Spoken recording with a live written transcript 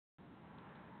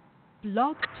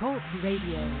Blog Talk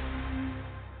Radio.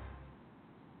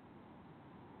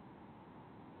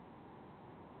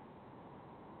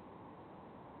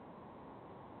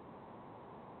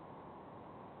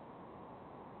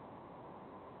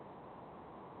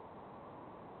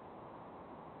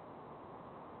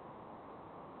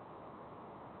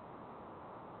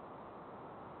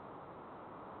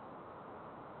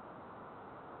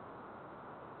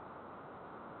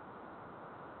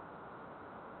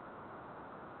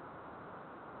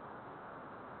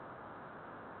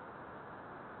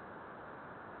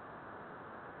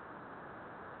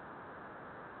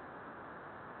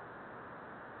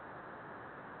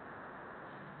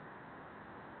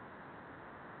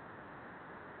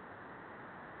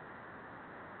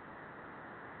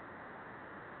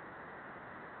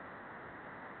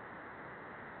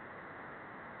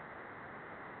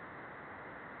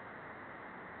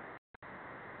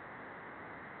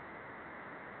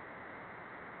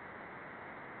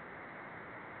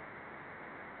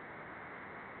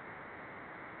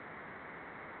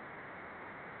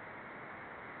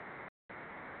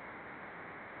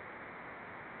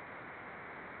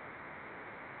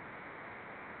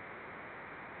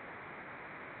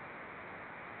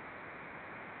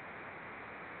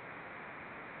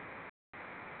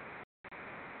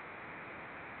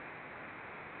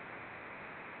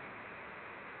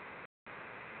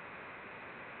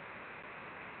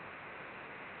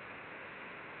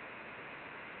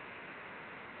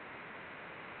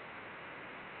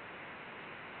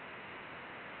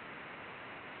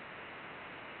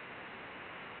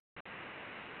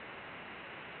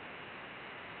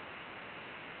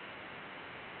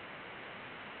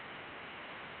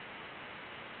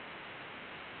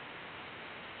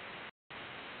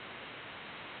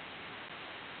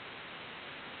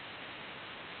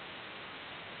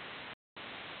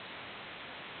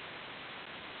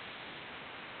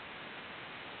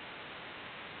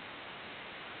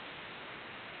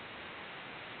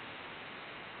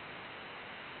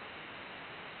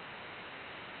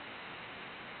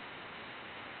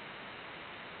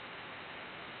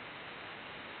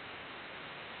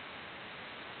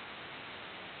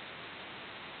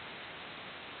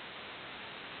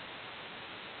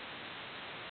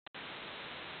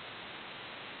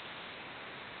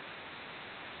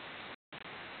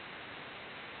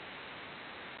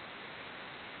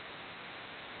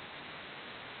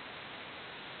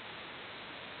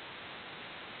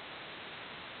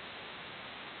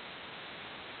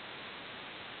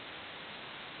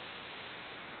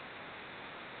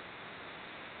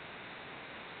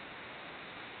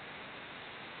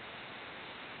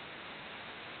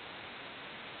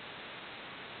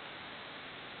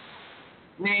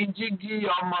 Ní jígí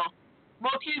ọmọ mo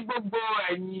kí gbogbo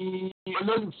ẹ̀yin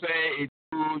olólùfẹ́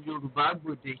ètò Yorùbá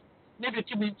Gbòde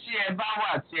níbikíbi tí ẹ bá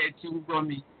wà tí ẹ ti ń gbọ́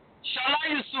mi. Ṣọlá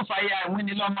Yusuf aya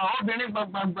ìwúnilọ́mọ obìnrin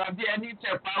gbọ̀ngbọ̀ngbọ̀ bí ẹni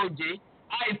tẹ̀pá òjé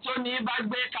àìtó ní bá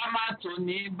gbé ká má tó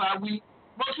ní bá wí.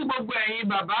 Mo kí gbogbo ẹ̀yin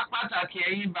bàbá pàtàkì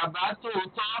ẹ̀yin bàbá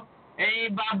tòótọ́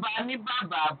ẹ̀yin bàbá ní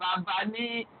bàbá bàbá ní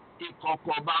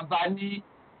ìkọ̀kọ̀ bàbá ní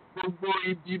gbogbo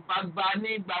ibi bàbá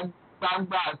ní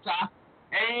gbangba àta.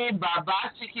 Ẹ̀yin bàbá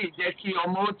tí kì í jẹ́ kí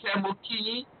ọmọ ó tẹ́ mo kí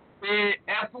yín pé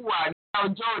ẹ kú wà ní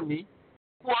ọjọ́ òní.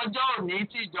 Kú ọjọ́ òní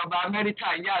tí ìjọba Amẹ́ríkà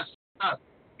yà sọ́nà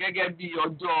gẹ́gẹ́ bí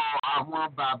ọjọ́ àwọn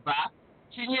bàbá.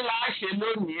 Tí yín là á ṣe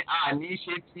lónìí àní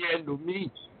ṣe ti ẹlòmíì.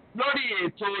 Lórí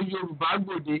ètò Yorùbá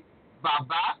Gbòde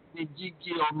bàbá ní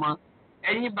jígí ọmọ.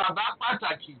 Ẹ̀yin bàbá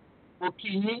pàtàkì mo kí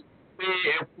yín pé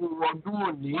ẹ kú ọdún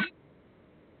òní.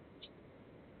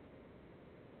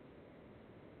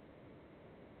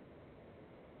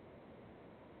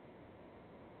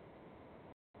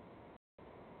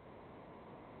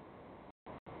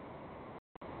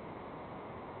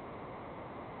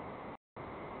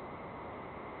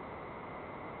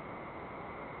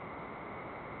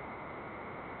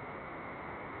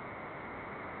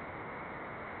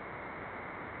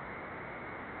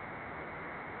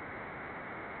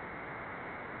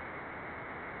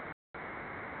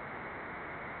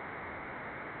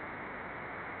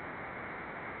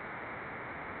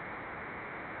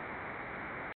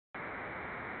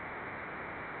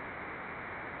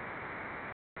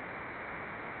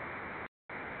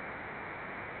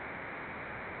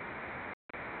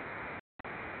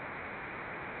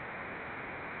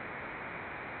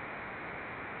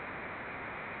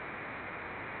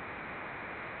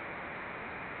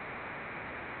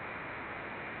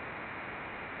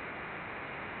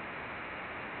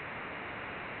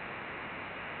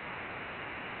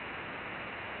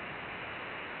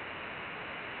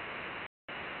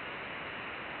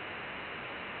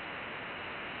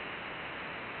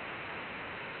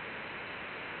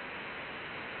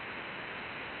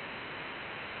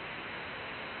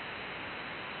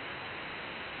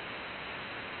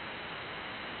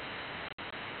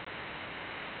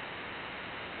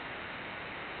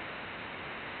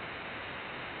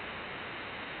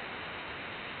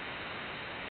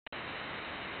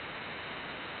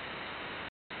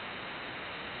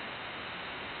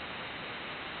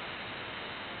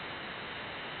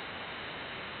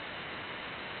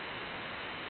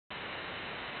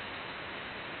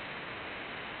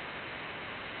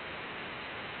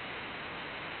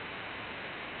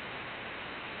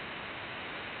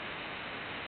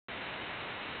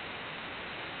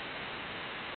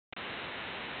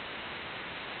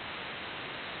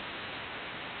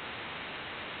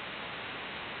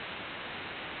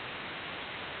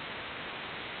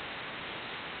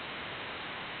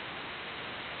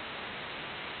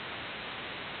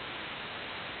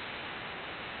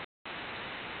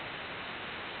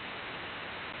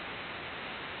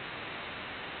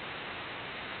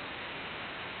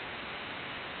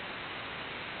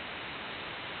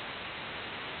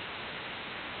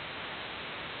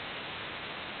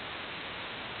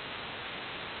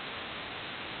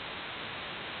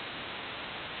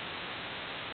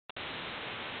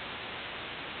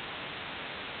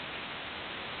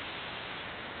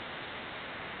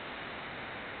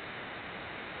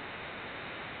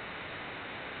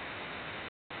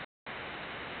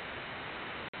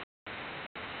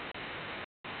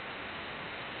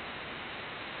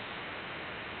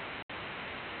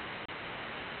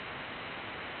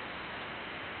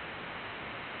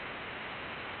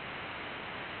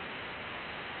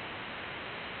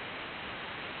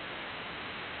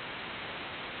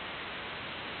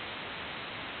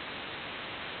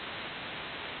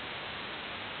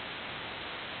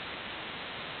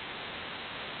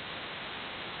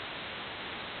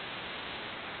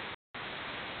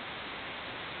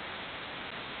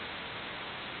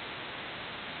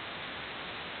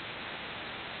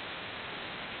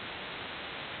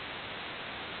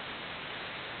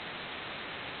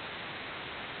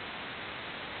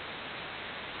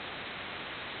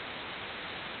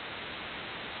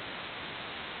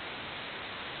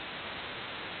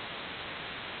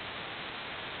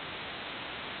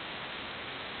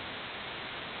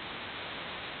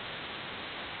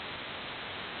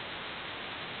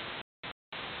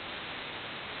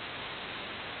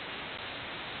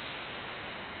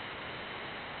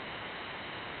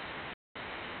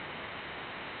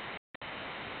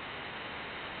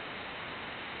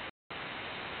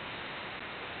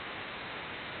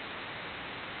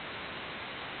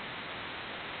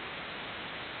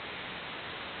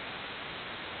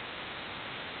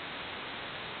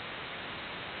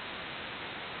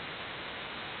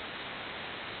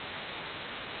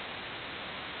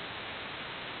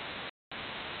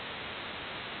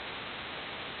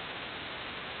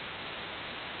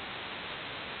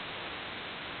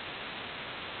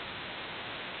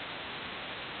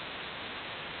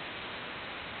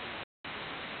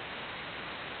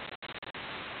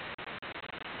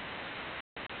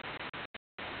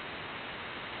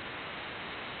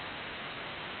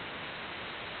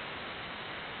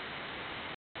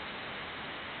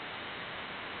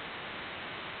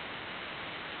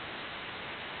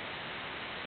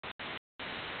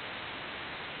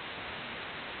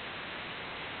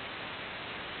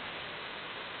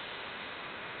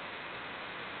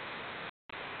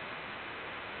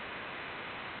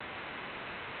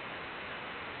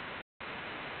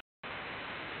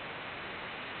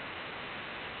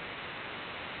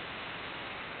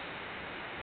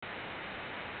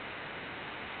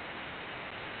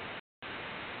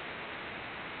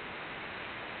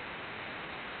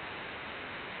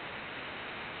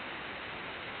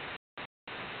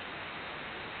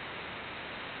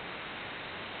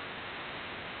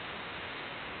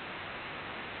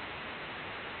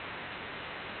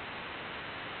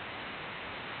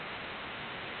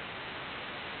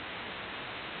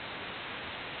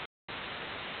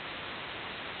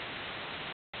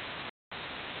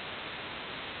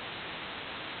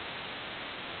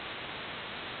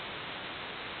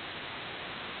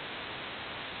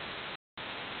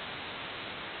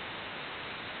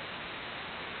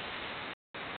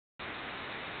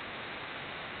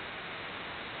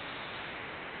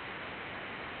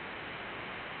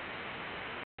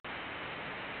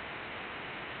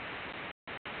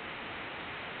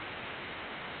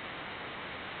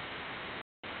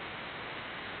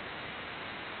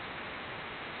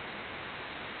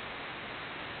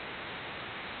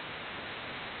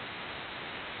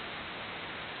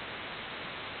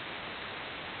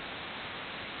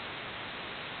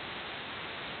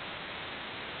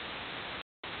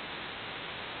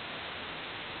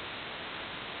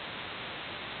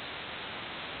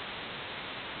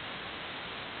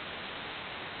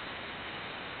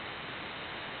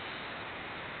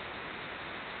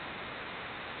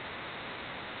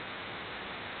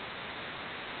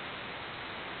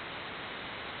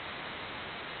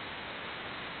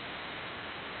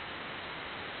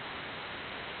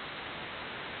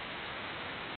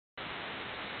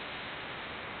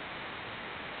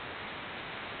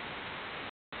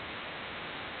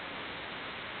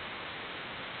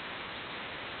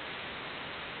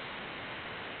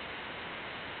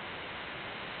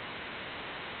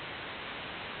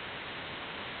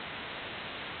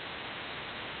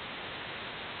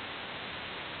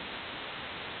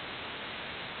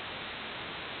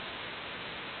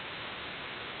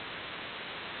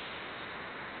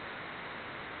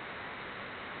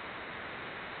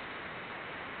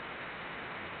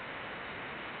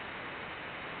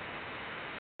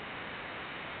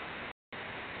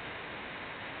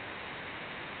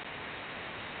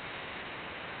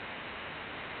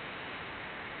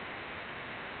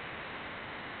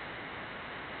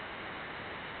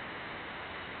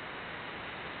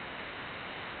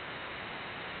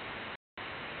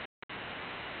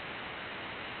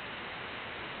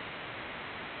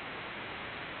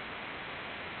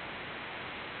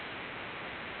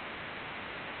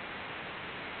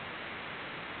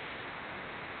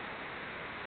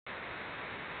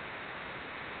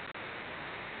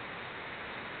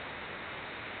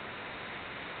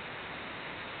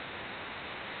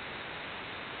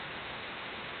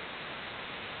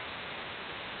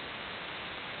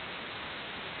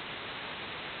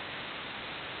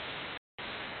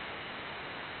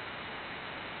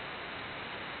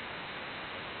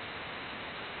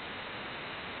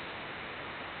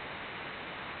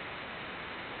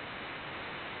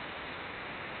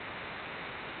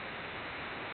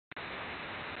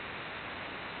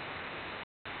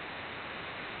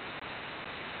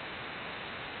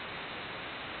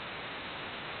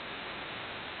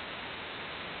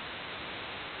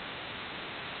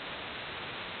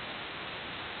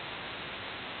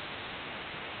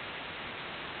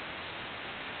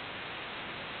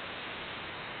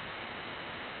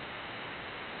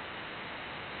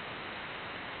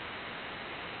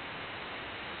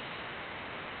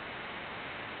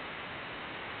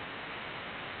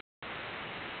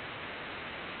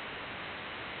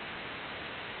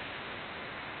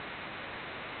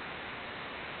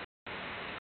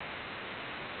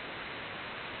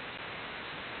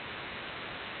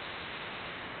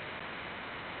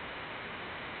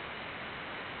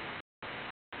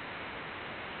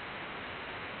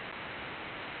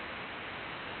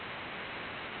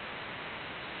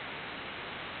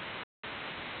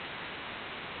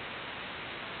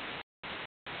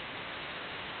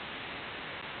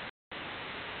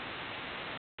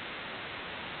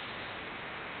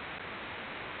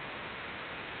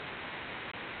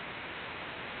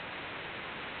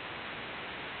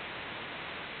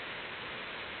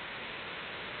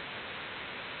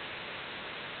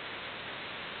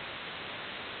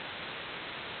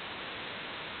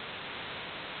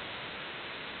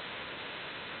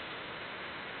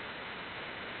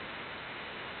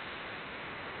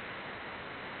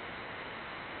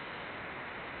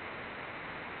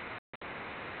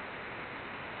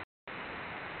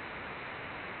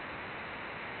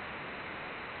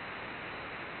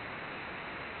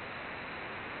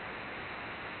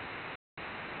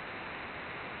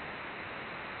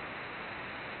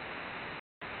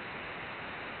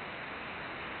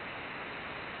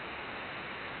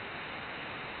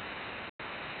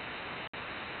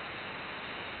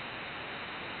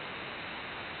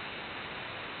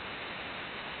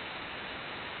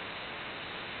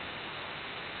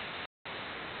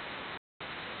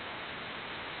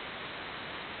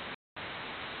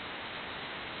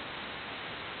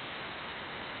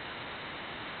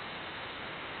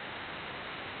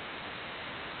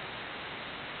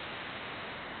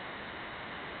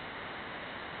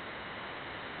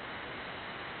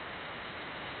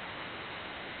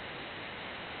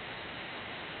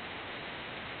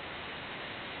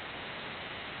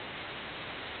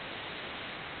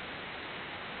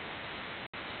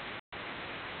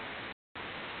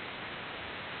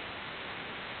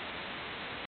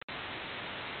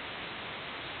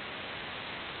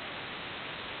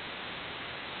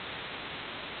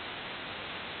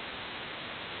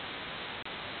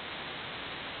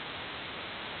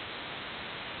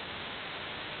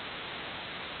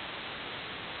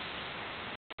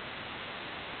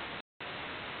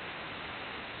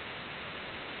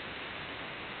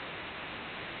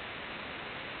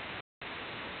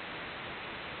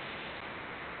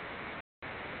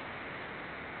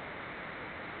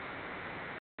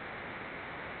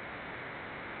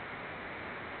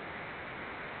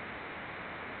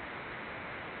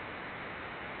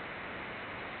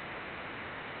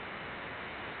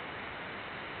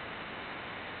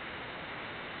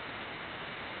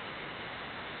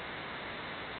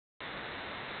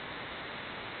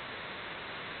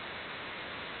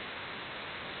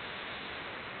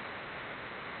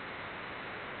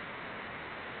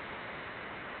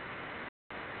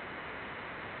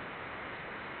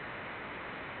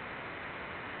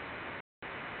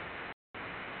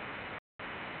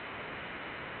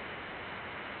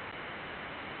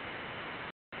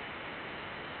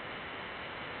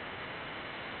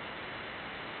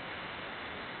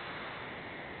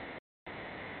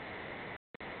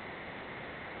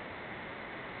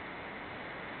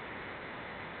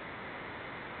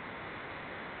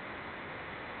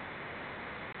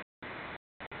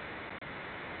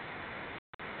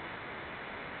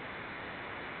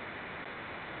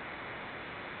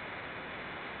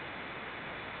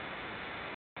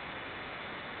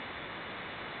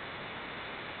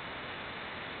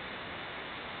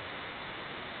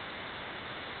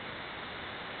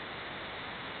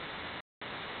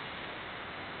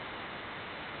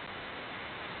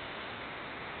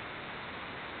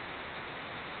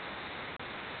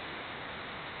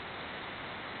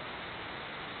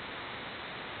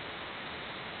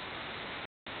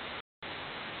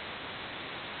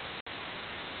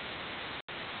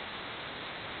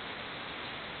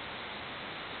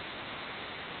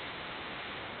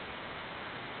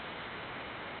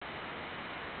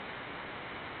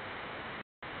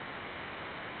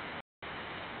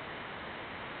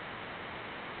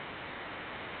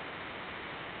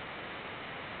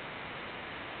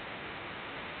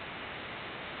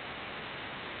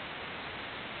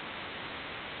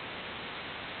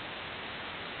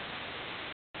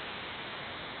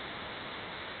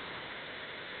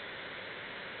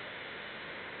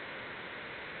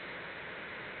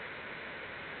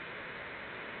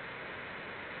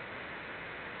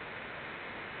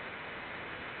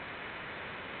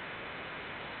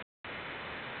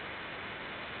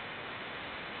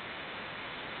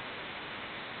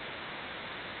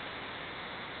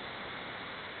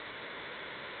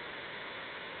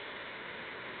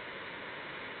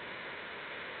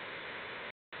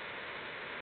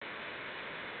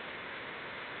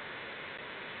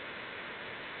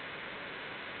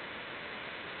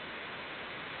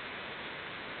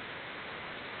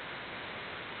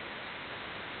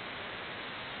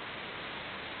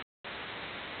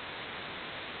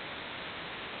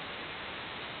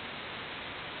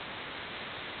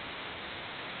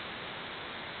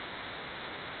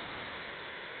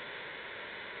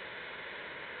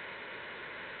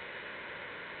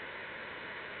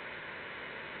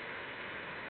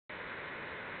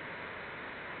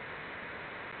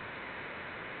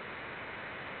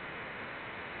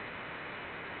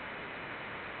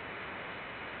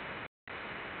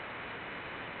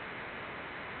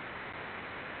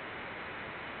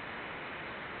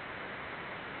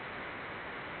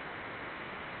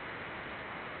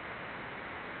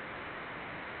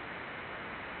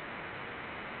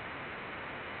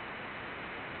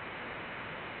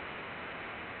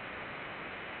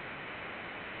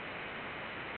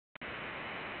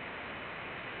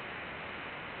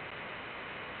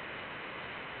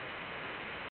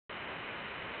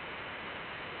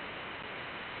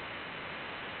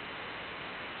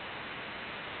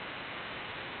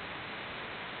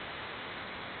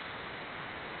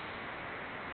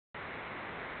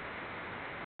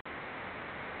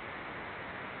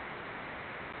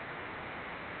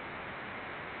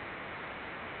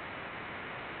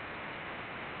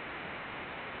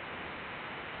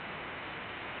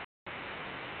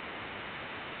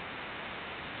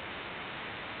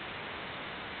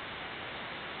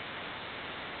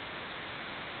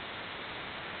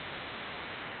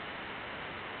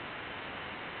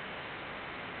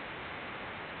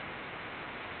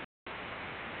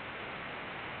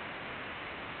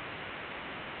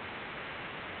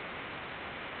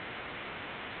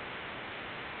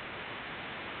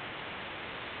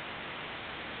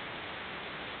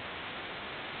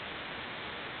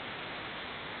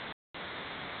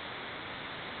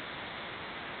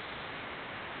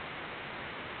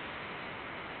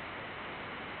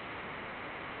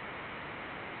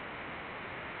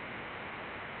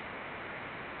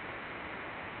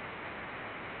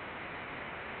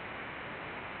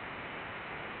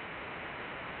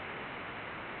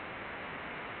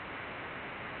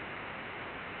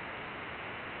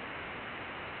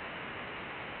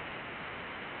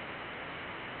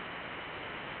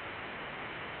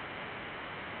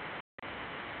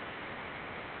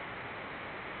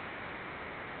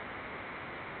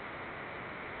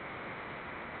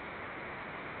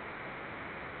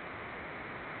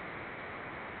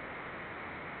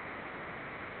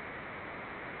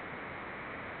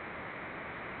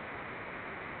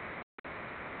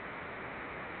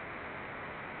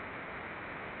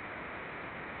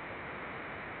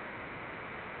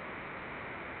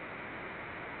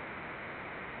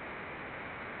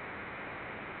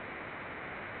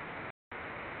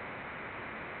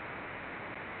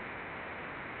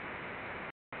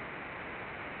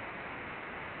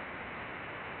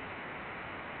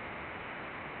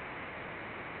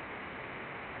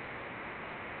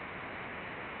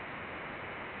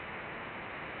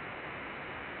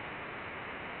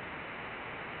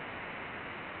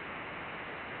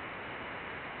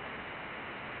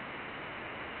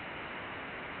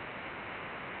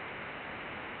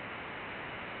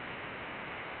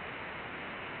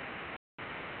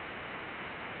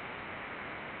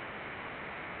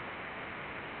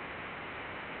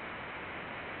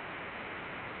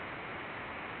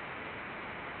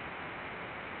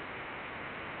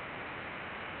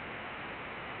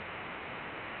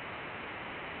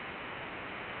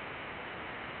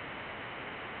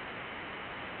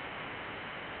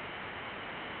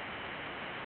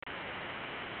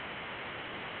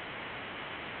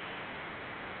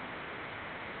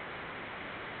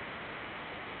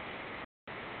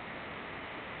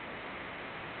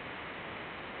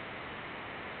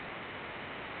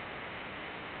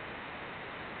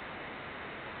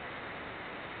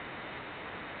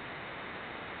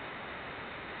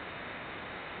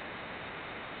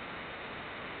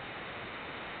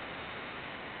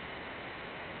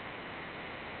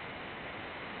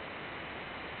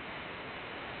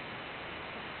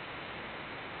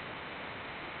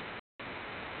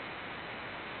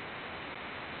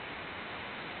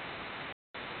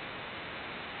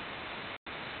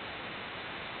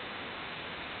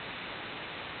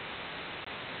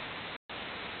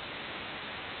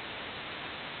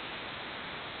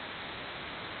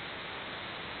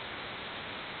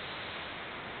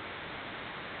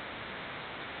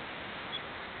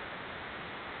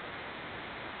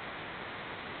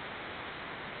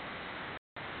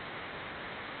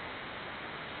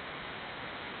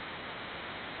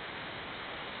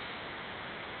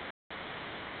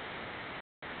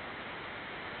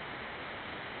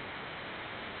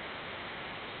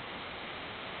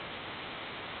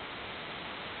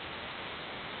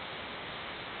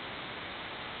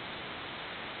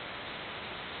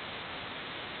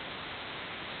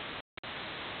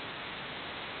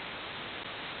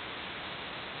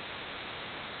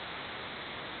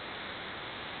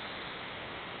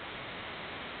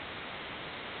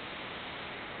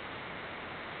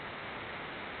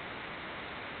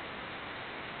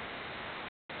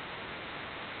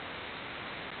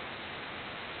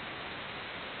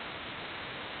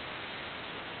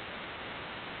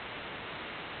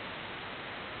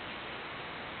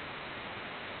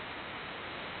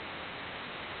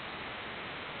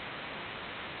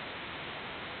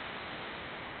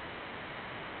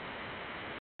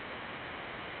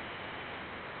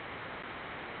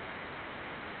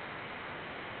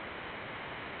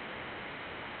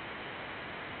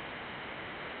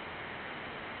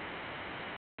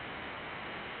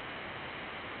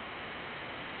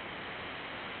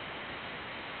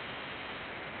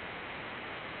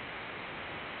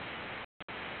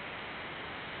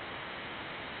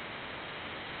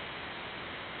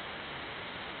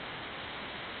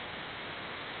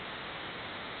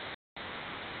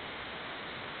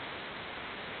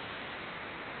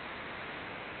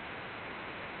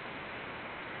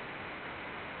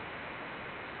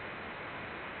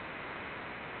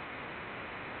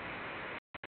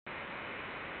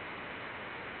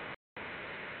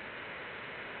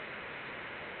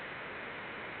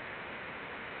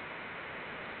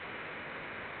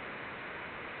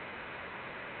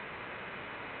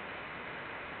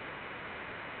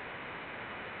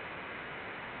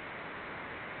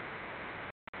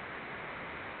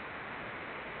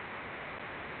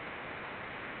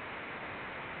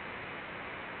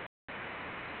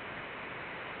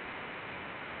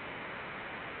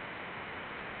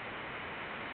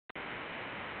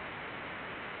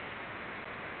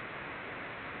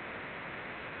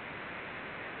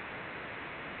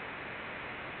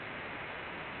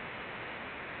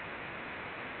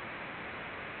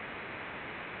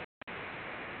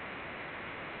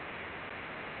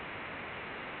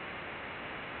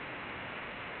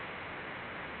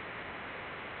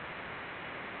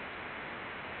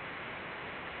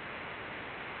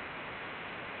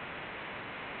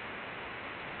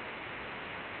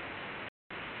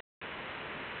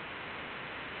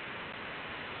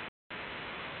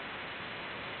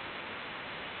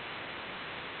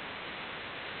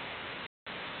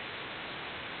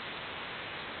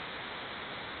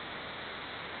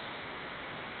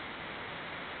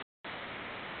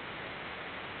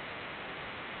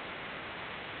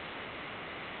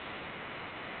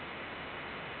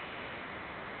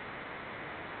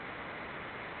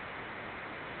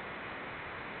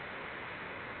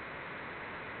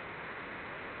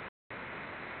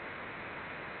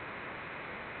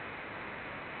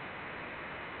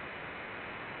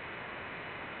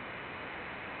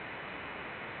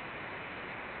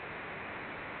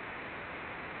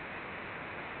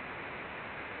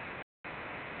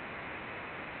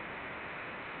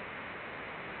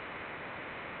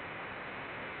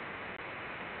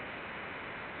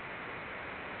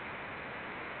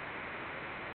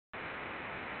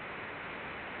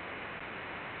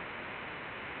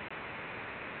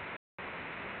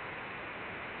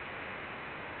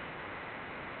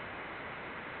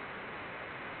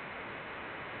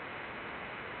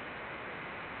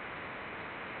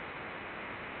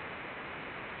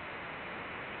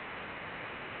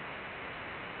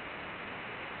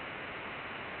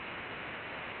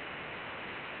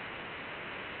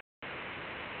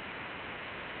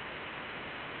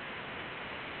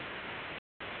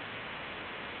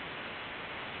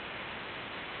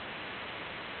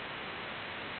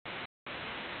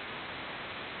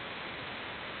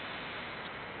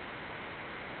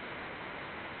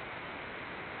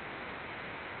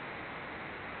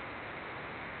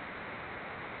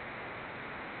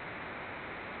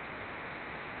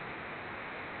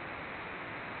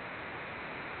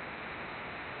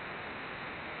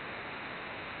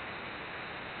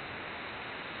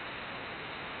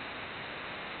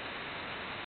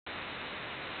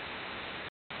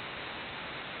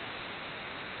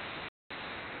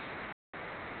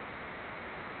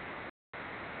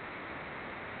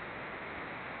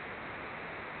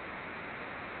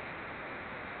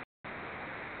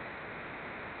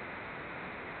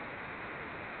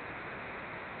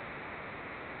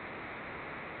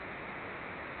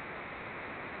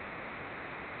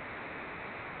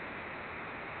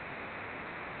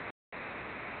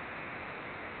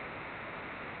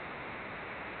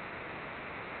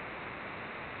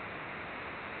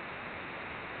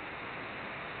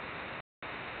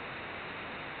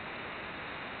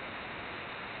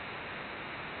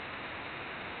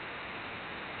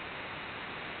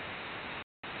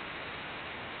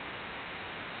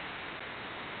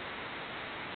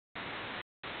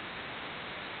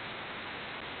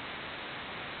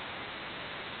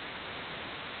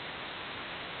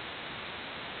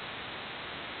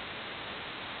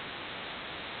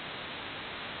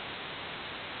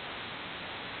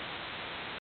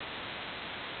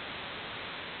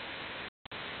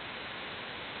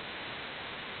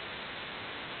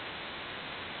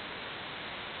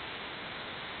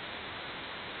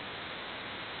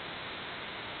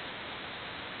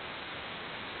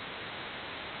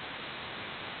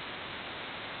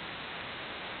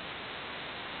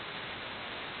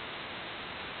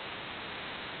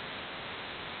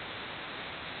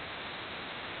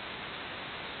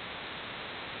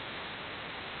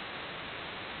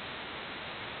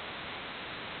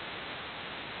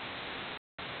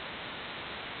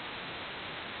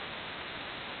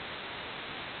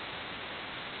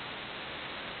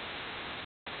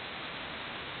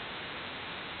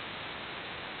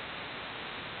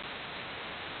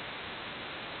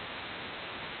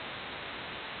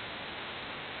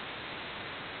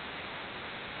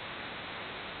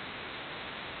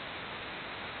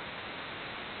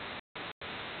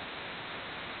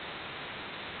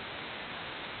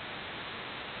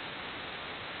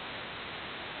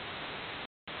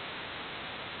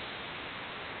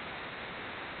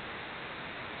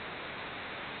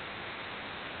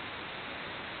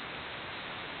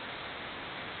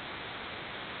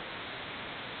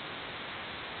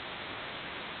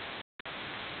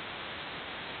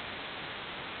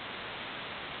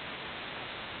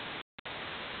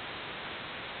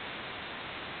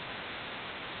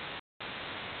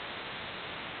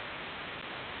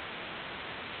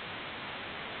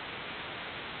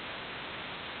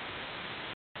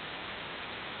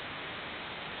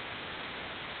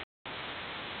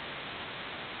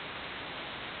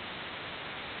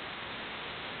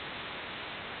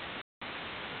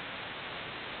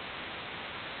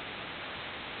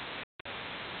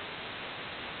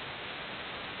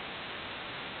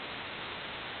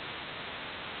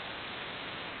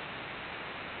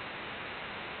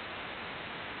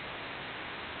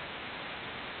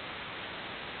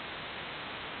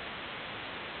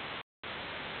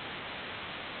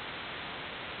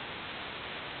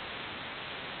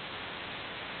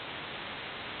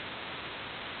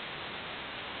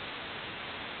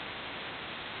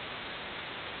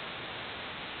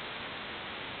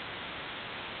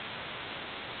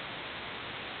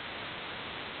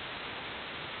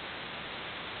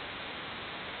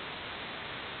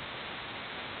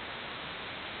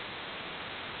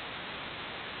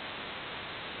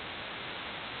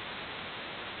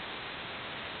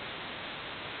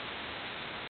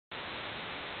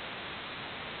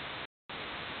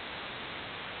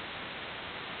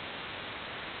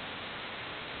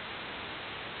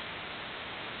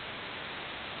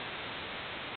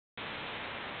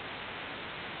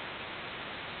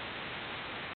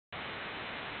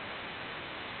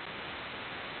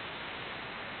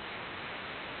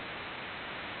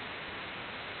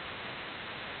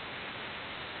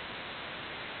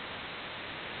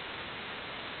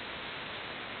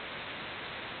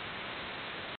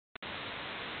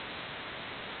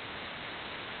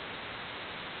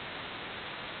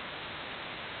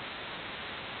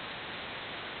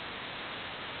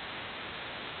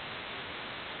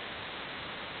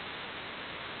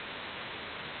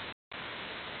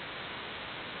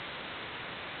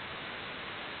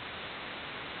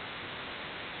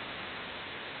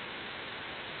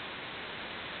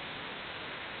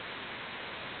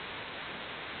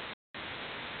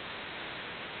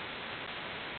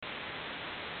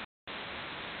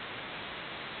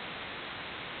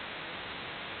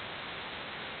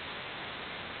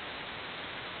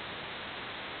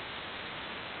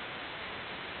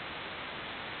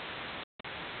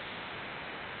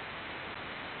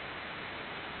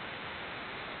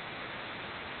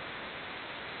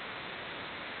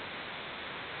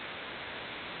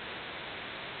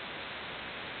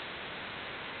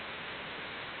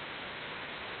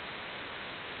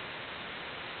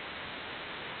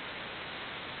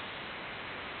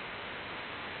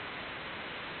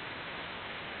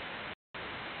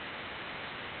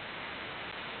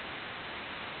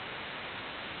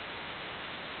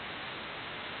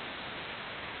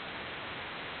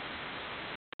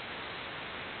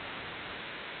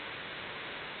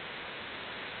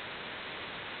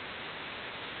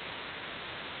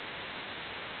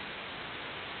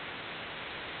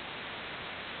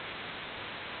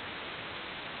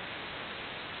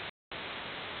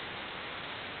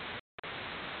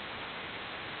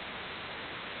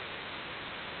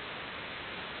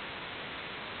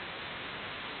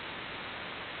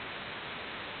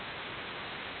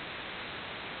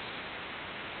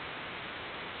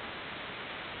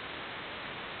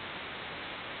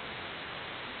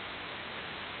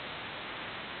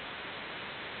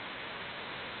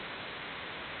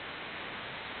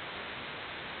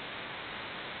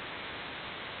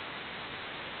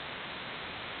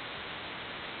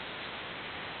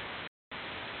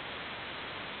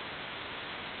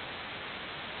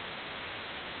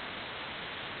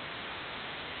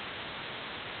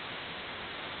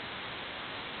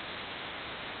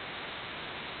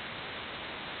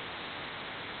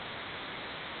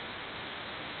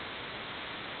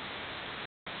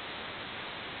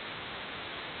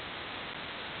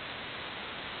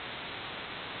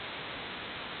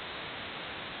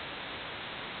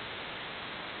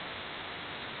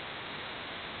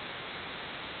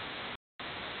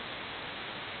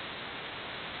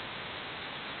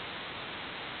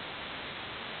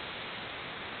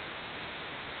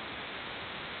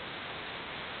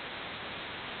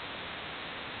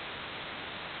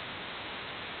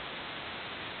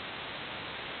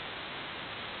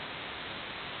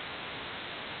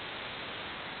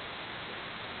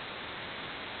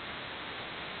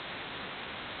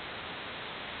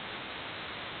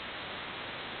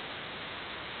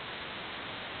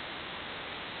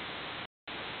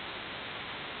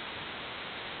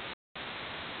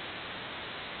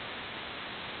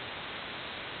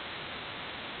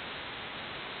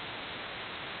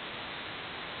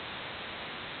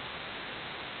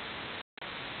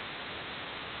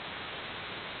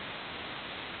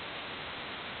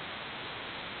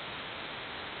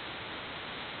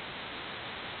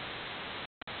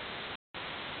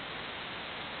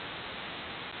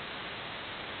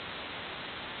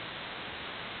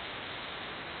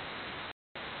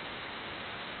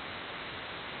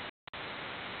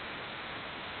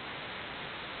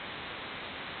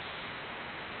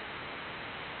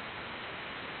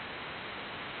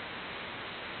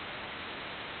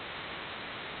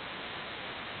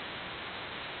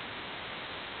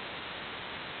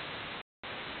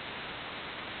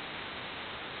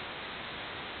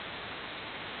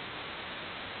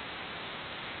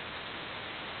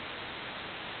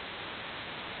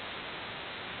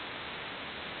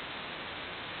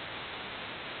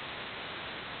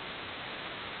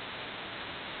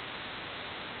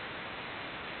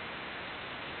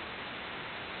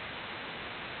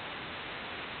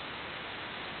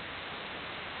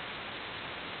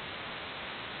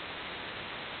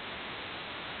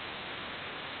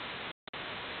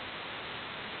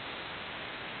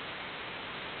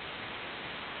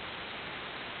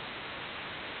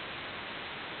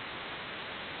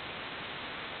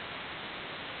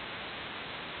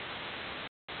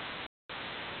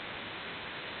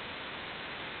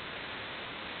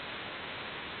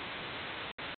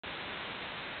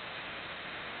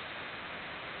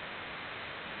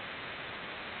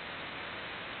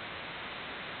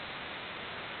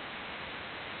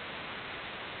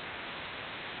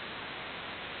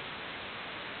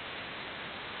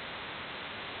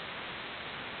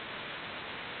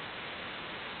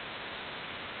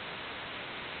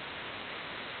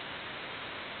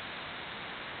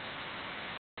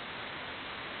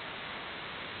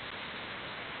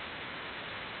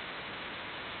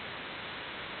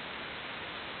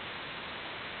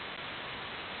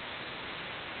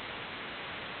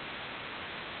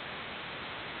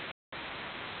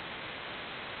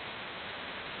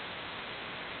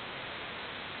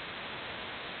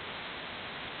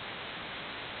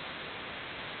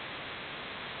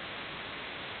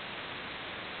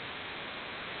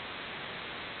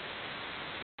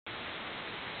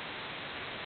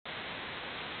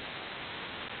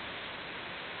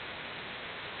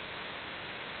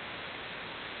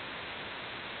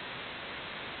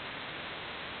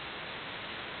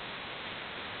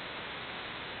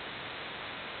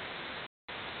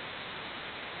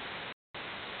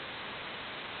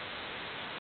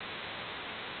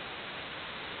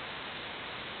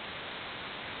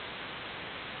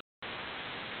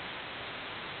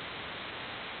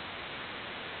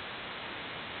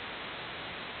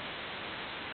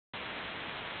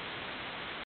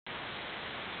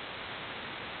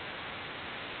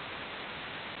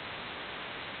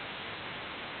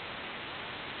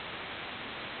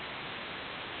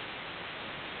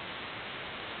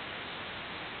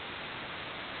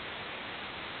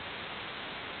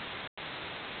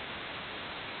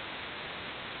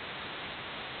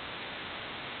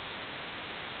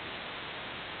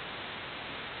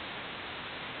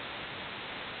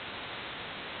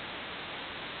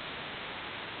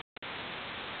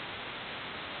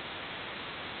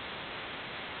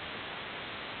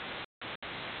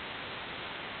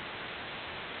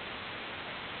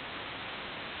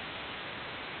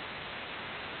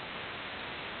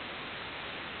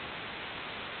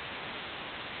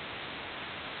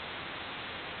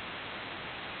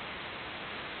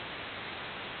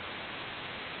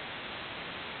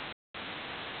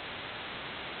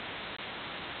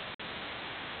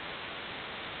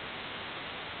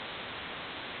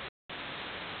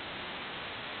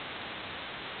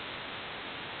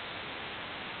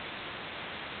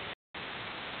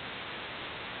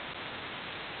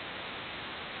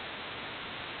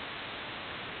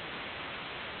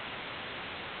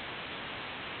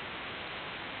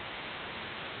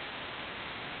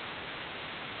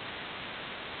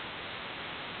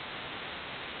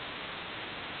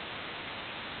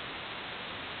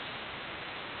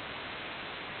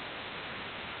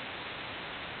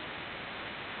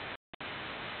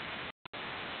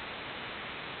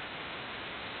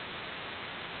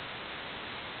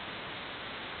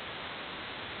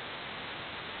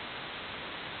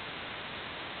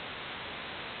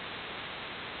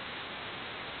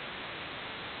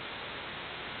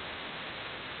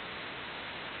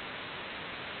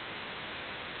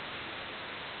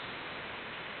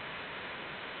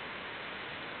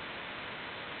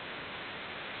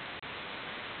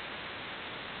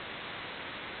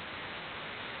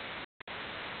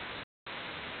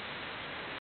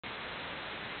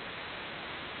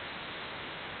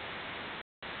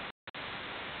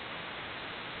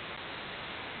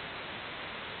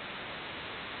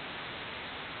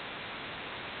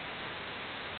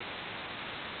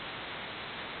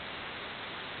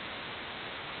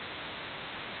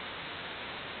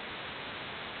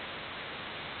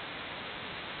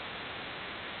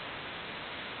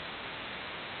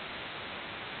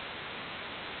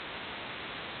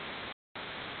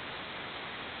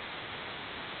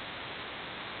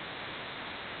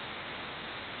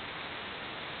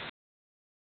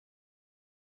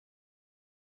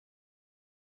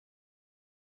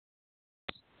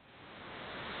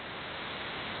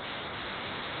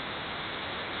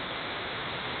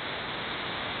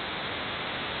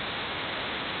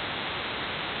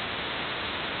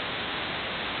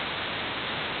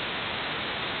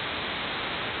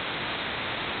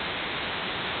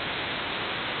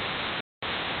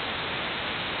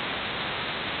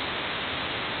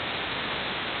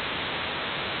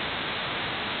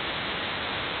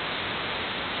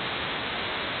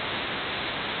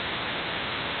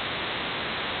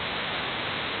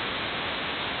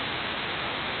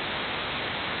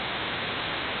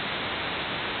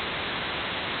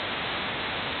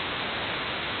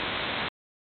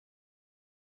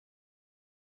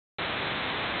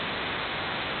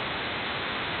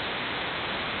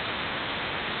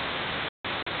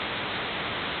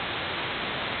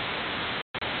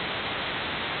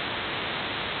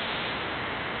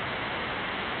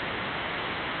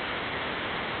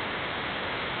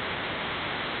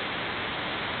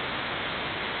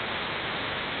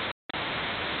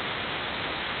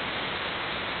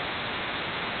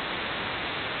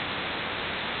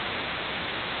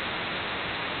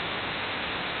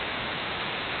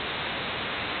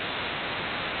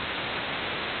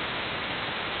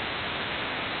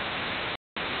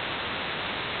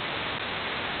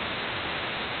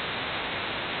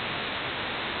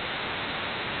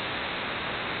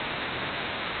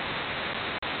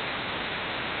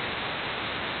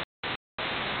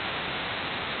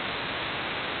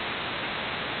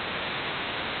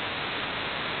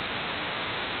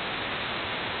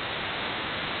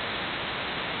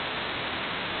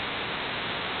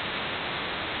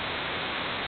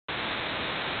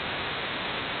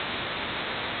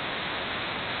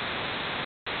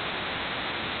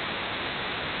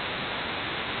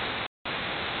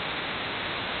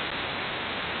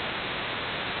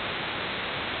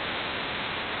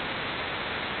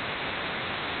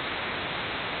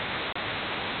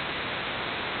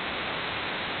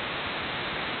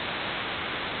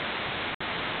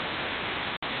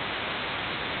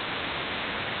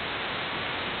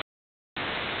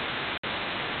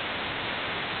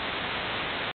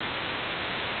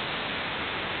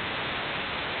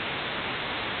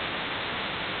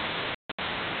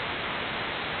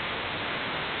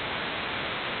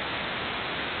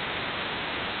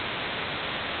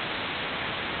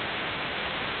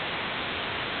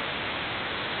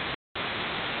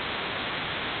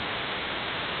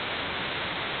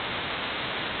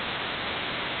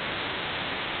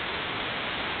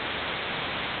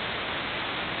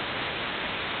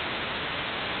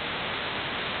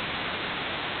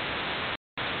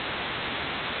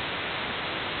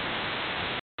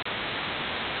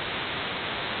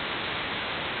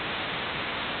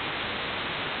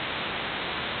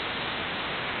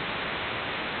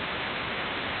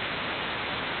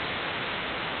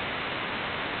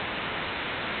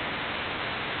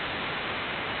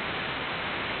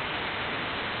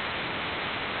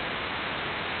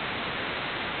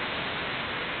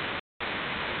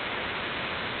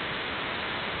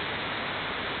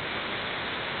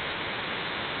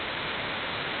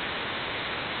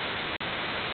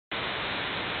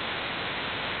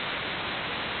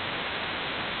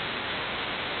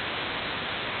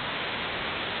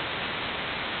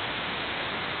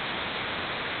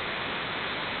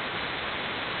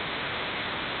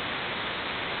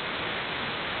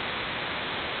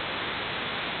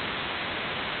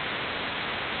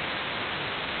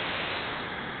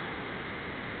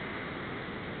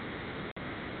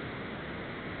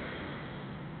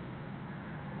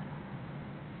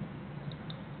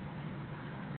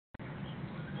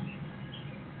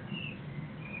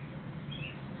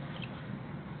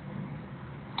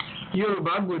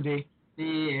 Yorùbá Gbòde ni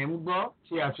ẹ̀ ń gbọ́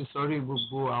tí a fi sọrí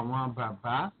gbogbo àwọn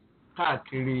bàbá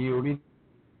káàkiri orí.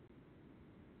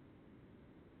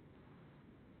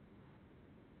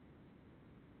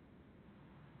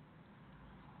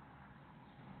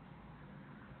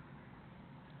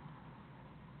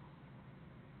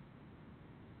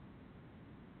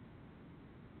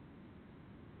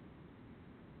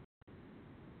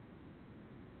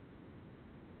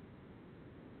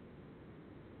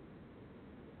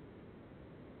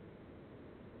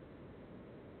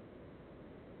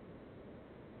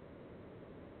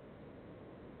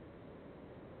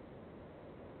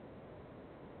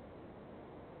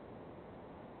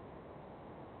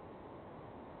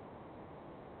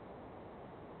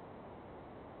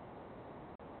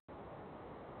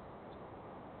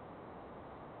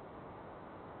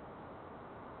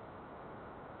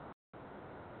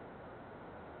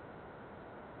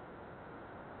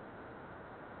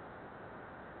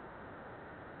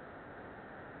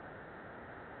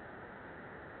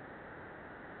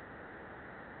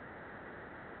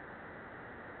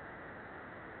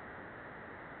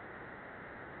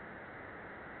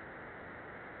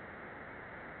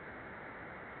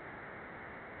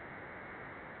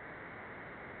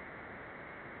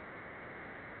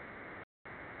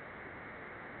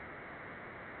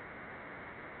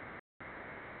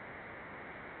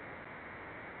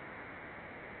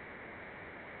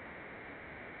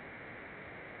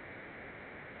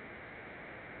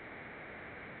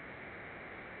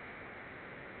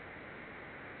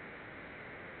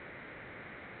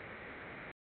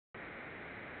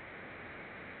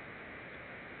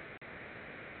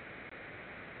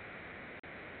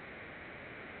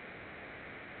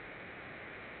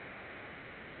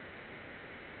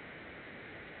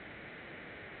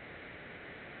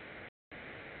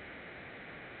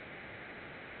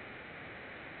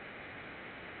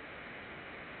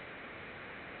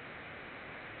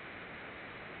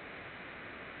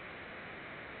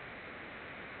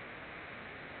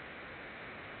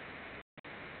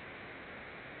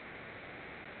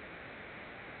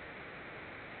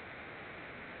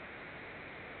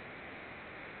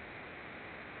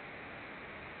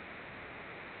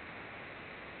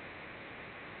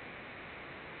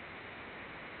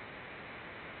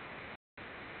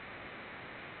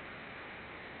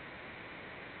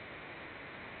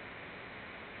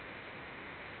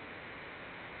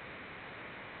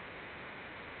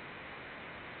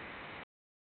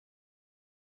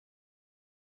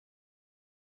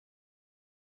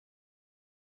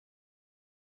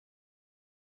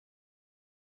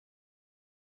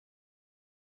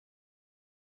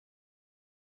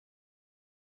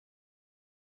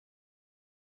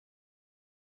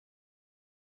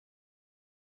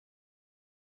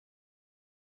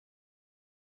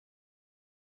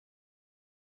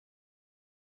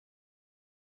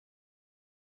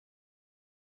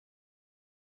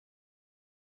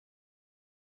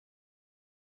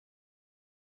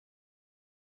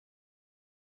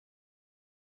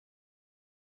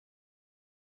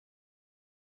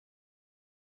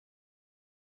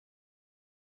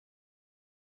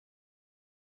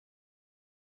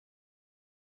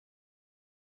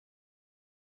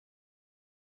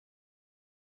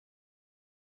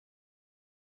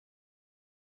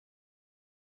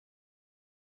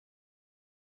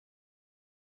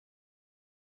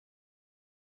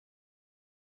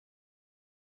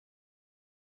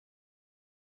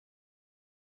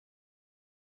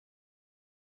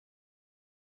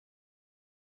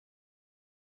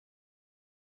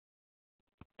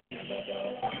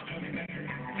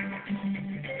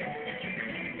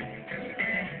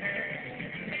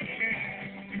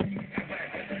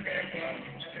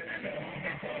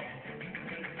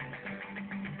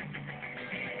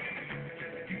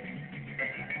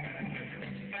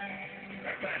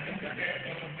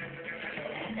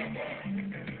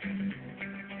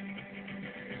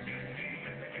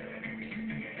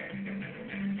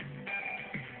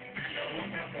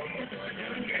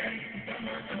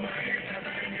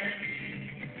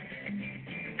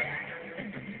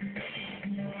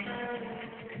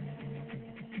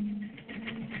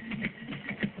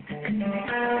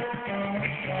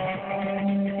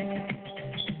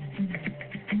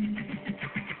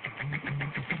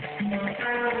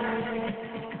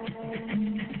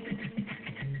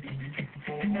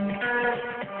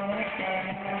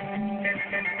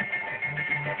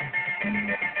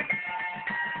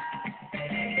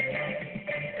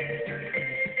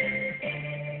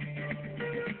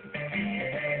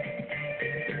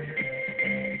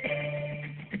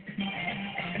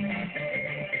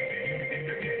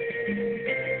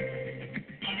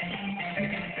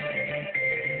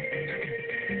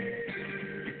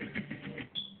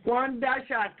 Wọ́n ń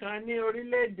dáṣà kan ní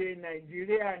orílẹ̀-èdè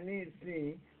Nàìjíríà ní ìsìn.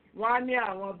 Wọ́n á ní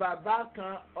àwọn bàbá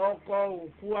kan ọkọ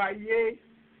òkú ayé.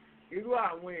 Irú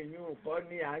àwọn èèyàn kọ́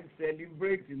ni à ń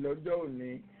celebrate lọ́jọ́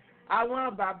òní.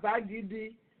 Àwọn bàbá gidi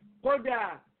kódà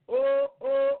ó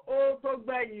tó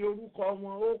gbẹ̀yìn orúkọ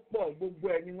wọn ó pọ̀, gbogbo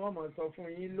ẹ̀ ni wọ́n mọ̀ sọ fún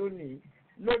yín lónìí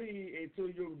lórí ètò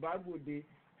Yorùbá Gbòde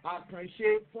àkànṣe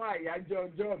fún àyájọ́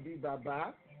ọjọ́ ìbí bàbá.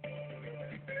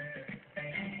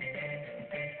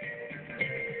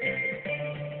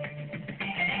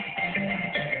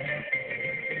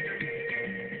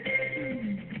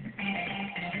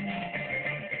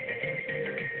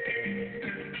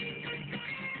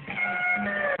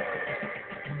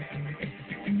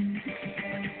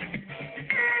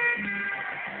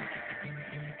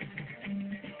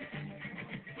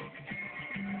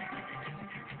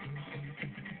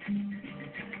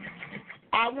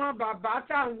 Àwọn bàbá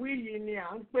táwọn yìí ni à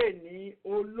ń pè ní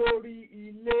olórí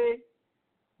ilé.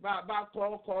 Bàbá kọ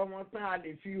ọkọ wọn tán a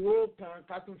lè fi hó kan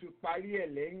ká tún fi parí ẹ̀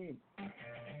lẹ́yìn.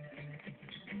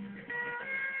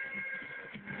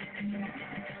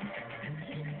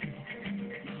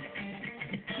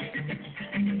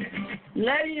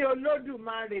 Lẹ́yìn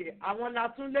Olódùmarè àwọn la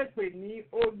tún lè pè ní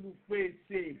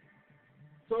olùpèsè.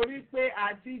 Torí pé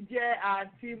àti jẹ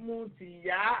àti mu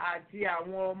tìyá àti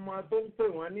àwọn ọmọ tó ń pè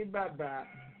wọ́n ní bàbá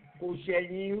kò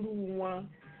ṣẹ̀yìn irú wọn.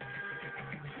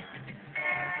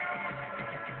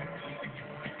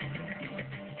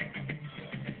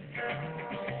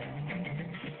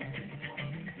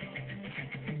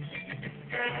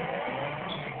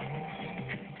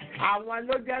 Àwọn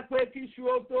ló jẹ́ pé kíṣu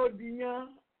ó tó diyán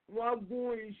wọ́n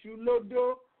gún iṣu lódó.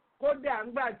 Kódà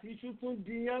ńgbà tí iṣu tún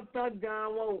diyán tán gan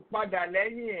wọn ò padà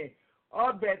lẹ́yìn ẹ̀.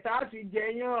 Ọbẹ̀ tá a fi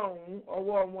jẹyán ọ̀hún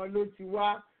ọwọ́ wọn ló ti wá.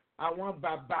 Àwọn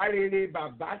bàbá rere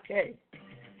bàbá kẹ̀.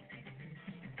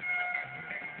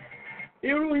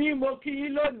 Irú yín mo kí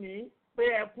yín lónìí pé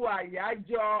ẹ kú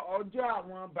àyájọ́ ọjọ́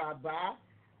àwọn bàbá.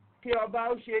 Kí ọba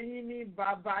ó ṣe yín ní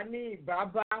bàbá ní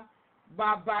ìbábá,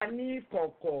 bàbá ní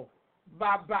ìkọ̀kọ̀,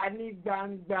 bàbá ní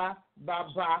gbangba,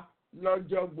 bàbá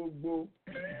lọ́jọ́ gbogbo.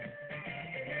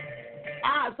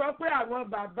 A sọ pé àwọn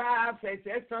bàbá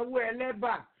afẹ̀sẹ̀ sanwó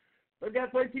ẹlẹ́bà tó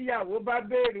jẹ́ pé tíyàwó bá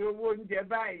béèrè owó oúnjẹ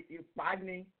báyìí ìpá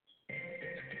ni.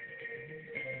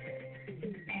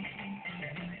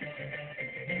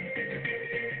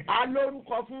 A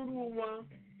lórúkọ fúnrú wọn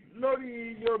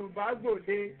lórí Yorùbá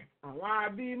Gbòde. Àwọn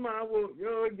abímáwo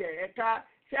yóò jẹ́ ẹ̀ka.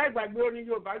 Ṣé ìgbàgbé orin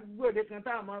Yorùbá Gbòde kan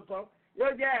tá a mọ̀ kọ?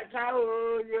 Yóò jẹ́ ẹ̀ka o,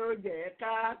 yóò jẹ́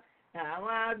ẹ̀ka.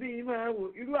 Àwọn abímáwo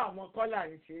irú àwọn kọ́là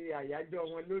ń ṣe àyájọ́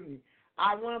wọn lónìí.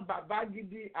 Àwọn bàbá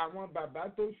gidi, àwọn bàbá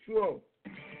tó ṣúọ̀.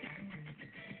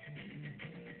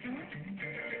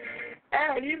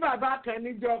 Ẹ rí bàbá kan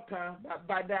níjọ́ kan,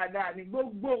 bàbá dáadáa ní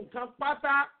gbogbo nǹkan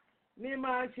pátá ní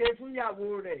máa ń ṣe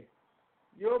fúnyàwó rẹ̀.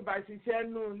 Yóò bá ṣiṣẹ́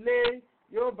nù ilé,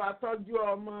 yóò bá tọ́jú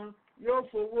ọmọ, yóò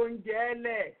fowó oúnjẹ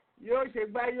lẹ̀, yóò ṣe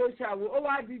gbá yóò ṣàwó. Ó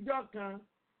wá dijọ́ kan,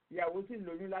 ìyàwó sì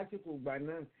lóyún lásìkò ìgbà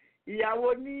náà.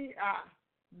 Ìyàwó ní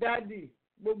dádì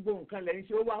gbogbo nǹkan lẹ́yìn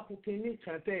ṣe ó wá kú kínní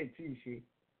kan tẹ́ ẹ̀ tí ì ṣe.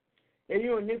 Èyí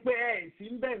ò ní pé ẹ̀ sí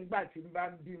ń bẹ̀ ńgbà tí ń bá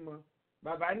ń bímọ.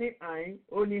 Bàbá ní àyín,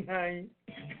 ó ní àyín.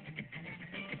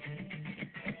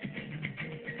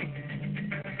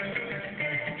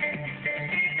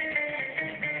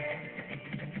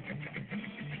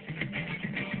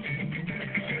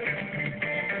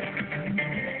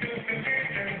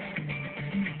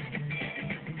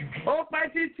 Ó pẹ́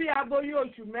títí aboyún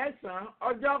oṣù mẹ́sàn-án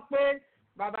ọjọ́ pé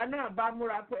bàbá náà bá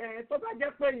múra pé tó bá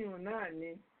jẹ́ pé èèyàn náà ni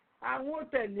àwọn ò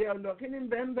tẹ̀lé ọ lọ kí ni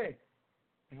bẹ́ẹ̀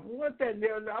àwọn ò tẹ̀lé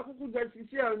ọ lọ akúkú jọ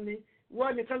ṣiṣẹ́ ọ ni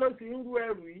wọ́n nìkan ló ti ń rú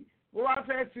ẹrù yìí mo wá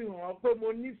fẹ́ fi hàn ọ́ pé mo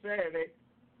nífẹ̀ẹ́ rẹ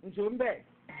nṣó ń bẹ̀.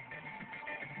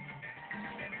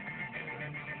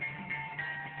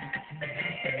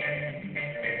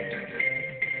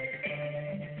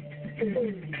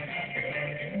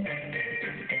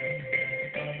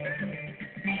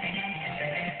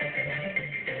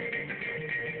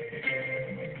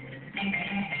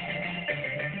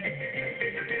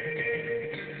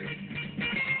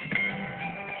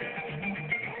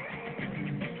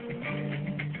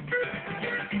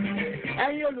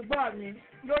 Ẹ̀yin olùgbọ́ mi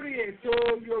lórí ètò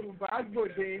Yorùbá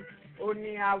Gbòde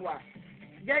òní àwà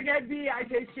gẹ́gẹ́ bí a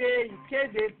ṣe ṣe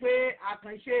ìkéde pé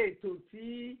àkànṣe ètò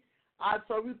tí a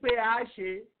sọ wípé a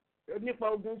ṣe nípa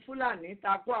ogun Fúlàní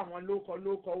takò àwọn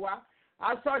lókọ wá a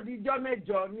sọ díjọ́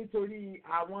mẹ́jọ nítorí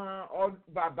àwọn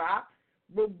bàbá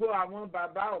gbogbo àwọn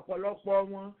bàbá ọ̀pọ̀lọpọ̀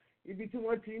wọn ibi tí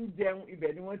wọ́n ti ń jẹun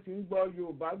ibẹ̀ ni wọ́n ti ń gbọ́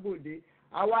Yorùbá Gbòde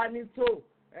àwa ní tó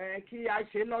kí a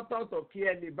ṣe lọ́tọ̀ọ̀tọ̀ kí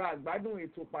ẹ lè bá àgbádùn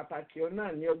ètò pàtàkì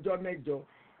náà ní ọjọ́ mẹ́jọ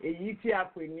èyí tí a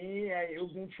pè ní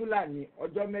ogun Fúlàní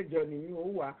ọjọ́ mẹ́jọ nìyí ó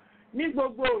wà ní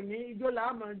gbogbo òní ijó là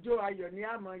á máa jó ayọ̀ ní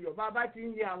àmọ́ yọ̀ bàbá ti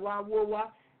ń yẹ àwọn awo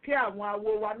wa kí àwọn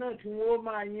awo wa náà kí wọ́n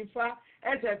máa yin fá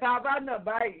ẹsẹ̀ tá a bá nà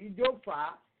báyìí ijó fà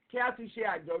á kí a fi ṣe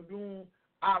àjọ̀dún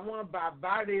àwọn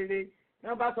bàbá rere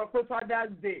wọ́n bá sọ pé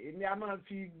Father's Day èmi a máa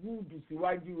fi good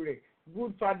síwájú rẹ̀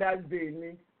Good Father's Day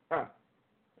ni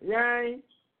yẹn.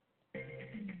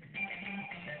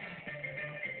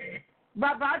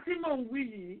 Bàbá tí mò ń wí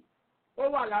yìí ó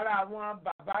wà lára àwọn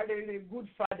bàbá rere good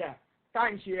father tá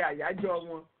à ń ṣe àyájọ́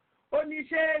wọn. Ó ní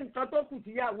ṣé nǹkan tó kù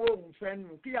tíyàwó òun fẹ́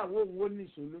nù kíyàwó òun ó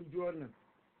nìṣó lójú ọ̀nà.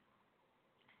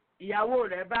 Ìyàwó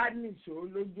rẹ̀ bá nìṣó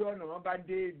lójú ọ̀nà wọ́n bá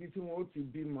dé ibi tí wọ́n ó ti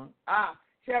bímọ.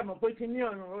 Ṣé ẹ mọ̀ pé kí ní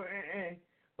ọ̀run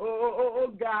ó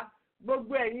ga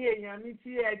gbogbo ẹ̀yin èèyàn mi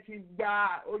tí ẹ ti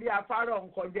gba orí afárá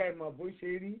nkọjá ẹ mọ̀ bó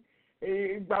ṣe rí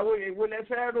ìgbà wo èwo lẹ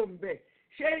fẹ́ rò ń bẹ̀.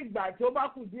 Ṣé ìgbà tó bá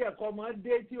kù díẹ̀ kọ́ mọ́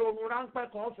dé tí oorun ráńpẹ́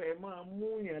kan fẹ́ máa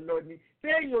mú yẹn lọ ni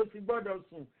téèyàn ò sì gbọ́dọ̀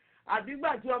sùn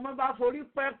àdìgbà tí ọmọ bá forí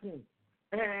pẹ̀kùn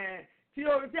tí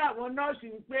àwọn nọ́ọ̀sì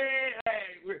ń pé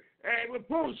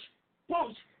push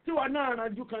tí wọn náà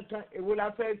ranjú kankan èwo la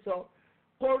fẹ́ sọ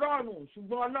kò rọrùn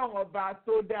ṣùgbọ́n ọlọ́run ọba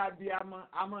tó dábí a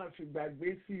máa fi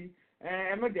gbàgbé sí i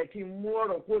ẹ má jẹ́ kí n mú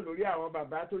ọ̀rọ̀ kúrò lórí àwọn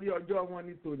bàbá torí ọjọ́ wọn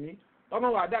ní tòní ọmọ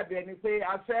wa dàbí ẹni pé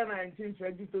a fẹ́ràn ẹni tí ń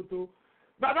fẹjú tótó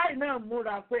bàbá yìí náà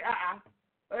múra pé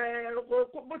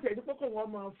bó tẹ̀ ní kókò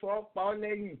wọn máa fọ́ pa ọ́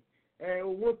lẹ́yìn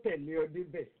owó tẹ̀lé ọ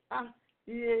débẹ̀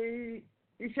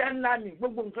iṣẹ́ ńlá ni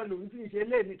gbogbo nǹkan lòun sì ń ṣe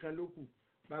lé nìkan ló kù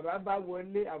bàbá bá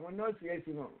wọlé àwọn nọ́ọ̀sì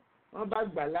ẹ̀sìn wọn wọ́n bá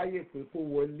gbà láyè pé kó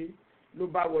wọlé ló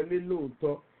bá wọlé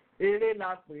lóòótọ́ eré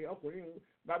la pè ọkùnrin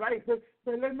bàbá yìí pé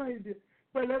pẹ̀lẹ́ má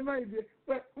ìdè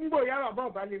ń bòyá bàbá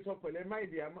ọba lè sọ pẹ̀lẹ́ má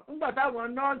ìdè àmọ́ ńgbà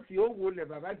táwọn nọ́ọ̀sì ó wọlé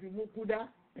bàbá ti mú kú dá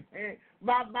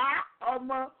bàbá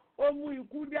ọmọ ó mú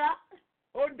ikú dá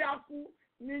ó dákú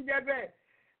níjẹ́bẹ̀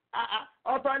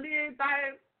ọ̀tọ̀ ní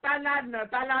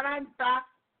tálára ń ta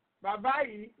bàbá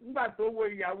yìí nígbà tó wo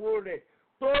ìyàwó rẹ̀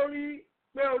tó rí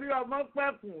pé orí ọmọ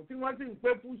pẹ̀kùn tí wọ́n sì ń pé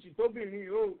púùsì tóbìnrin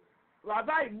o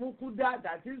bàbá ìmúkú dá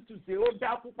that is to say ó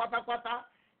dákú pátápátá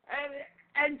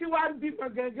ẹni tí wàá ń bímọ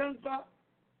gẹ́gẹ́ ńkọ́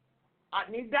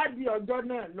àní dádì ọjọ́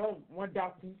náà lọ́hùn wọ́n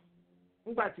dákú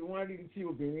nígbà tí wọ́n rí tí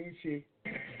obìnrin ń ṣe.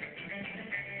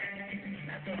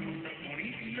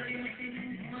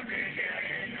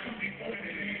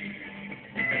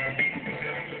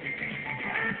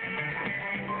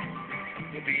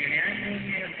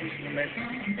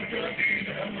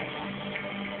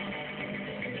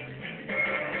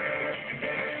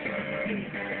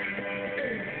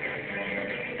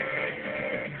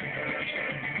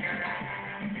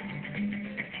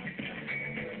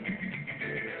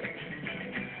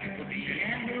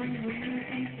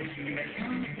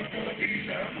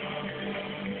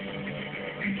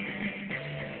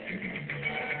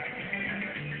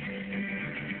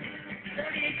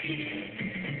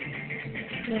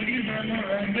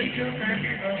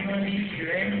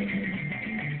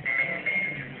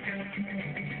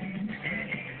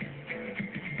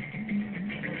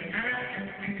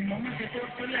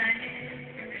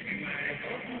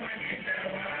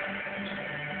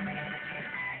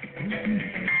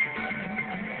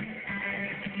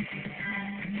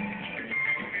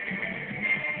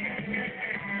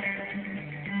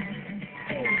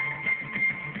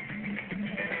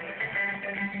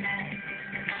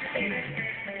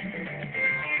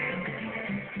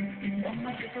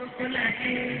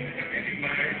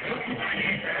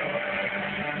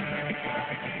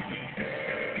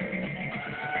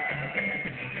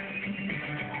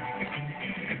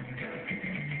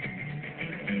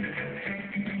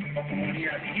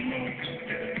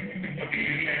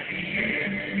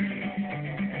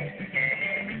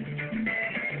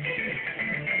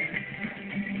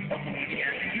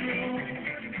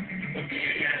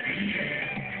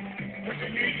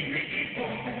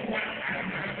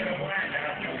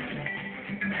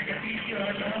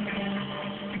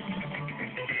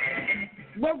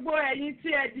 Gbogbo ẹ̀yin tí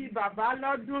ẹ di bàbá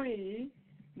lọ́dún yìí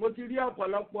mo ti rí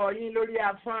ọ̀pọ̀lọpọ̀ yín lórí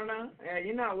afọ́nrán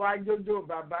ẹ̀yin náà wá jójó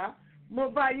bàbá mo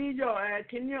bá yín yọ̀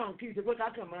kíní ọ̀hún kì í ṣe pé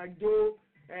kákan máa jó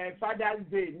Father's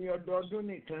Day ní ọdọọdún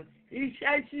nìkan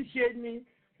iṣẹ́ ṣíṣe ni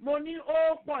mo ní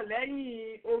ó pọ̀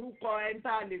lẹ́yìn orúkọ ẹni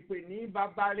tá a lè pè ní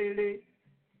bàbá rere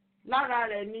lára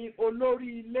rẹ̀ ni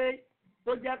olórí ilé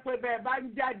tó jẹ́ pé bẹ́ẹ̀ bá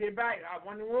ń jáde báyìí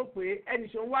àwọn ni wọ́n pè é ẹnì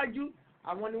ṣó wájú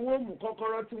àwọn ni wọ́n mú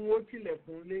kọ́kọ́rọ́ tí wọ́n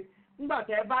tilẹ̀kùn lé nígbà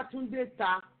tẹ́ ẹ bá tún dé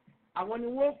ta àwọn ni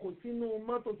wọ́n kó sínú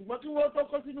mọ́tò ṣùgbọ́n kí wọ́n tó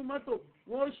kó sínú mọ́tò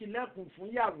wọ́n ó ṣílẹ̀kùn fún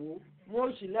ìyàwó wọ́n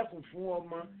ó ṣílẹ̀kùn fún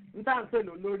ọmọ níta ń pè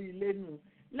lórí ilé nù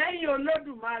lẹ́yìn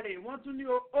olódùmarè wọ́n tún ní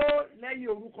ó lẹ́yìn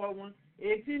orúkọ wọn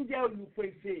èyí tí ń jẹ́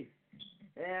olùpèsè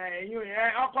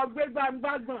ọkọ̀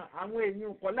gbégbàgbàgbọ̀n àwọn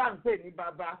èèyàn kọ́ là ń pè ní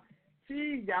bàbá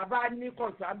tí ìyá bá ní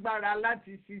kọ̀ságbára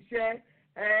láti ṣiṣẹ́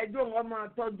ẹjọ́ wọn máa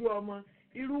tọ́jú ọmọ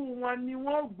irú wọn ni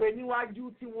wọ́n ó gbé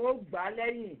níwájú tí wọ́n ó gbà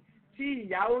lẹ́yìn tí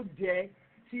ìyá ó jẹ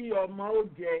tí ọmọ ó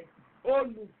jẹ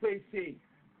olùpèsè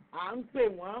à ń pè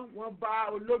wọ́n bá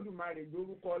Olódùmarè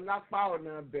lórúkọ lápá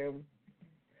ọ̀nà bẹ̀rù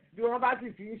bí wọ́n bá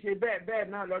sì fi ń ṣe bẹ́ẹ̀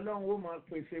náà lọ́lọ́run ó máa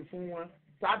pèsè fún wọn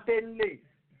sátẹ́ńlẹ̀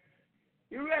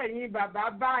irú ẹ̀yin bàbá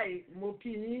báyìí mo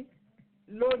kí yín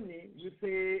lónìí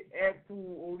wípé ẹ kú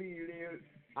oríire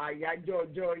àyájọ́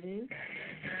ọjọ́ yín.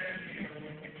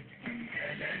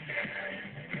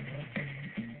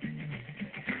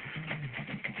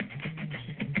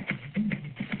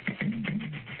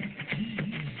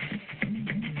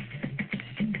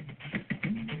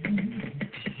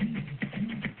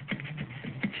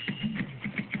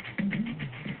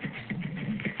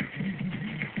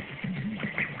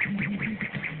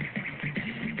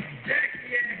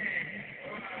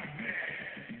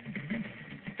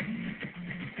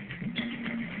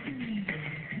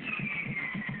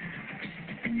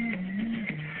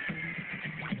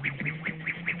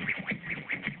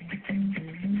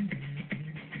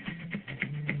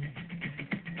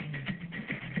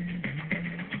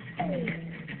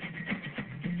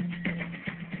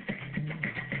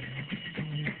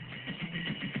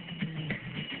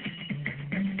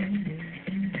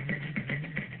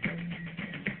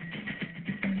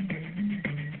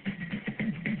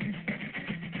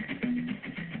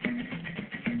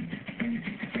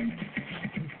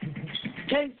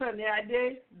 Kẹ́sàn ni Adé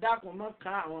dákun mọ́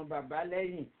ká àwọn bàbá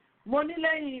lẹ́yìn. Mo ní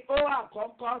lẹ́yìn ó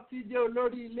àkọ́kọ́ tí jẹ́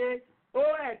olórí ilé, ó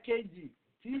ẹ̀kejì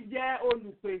tí jẹ́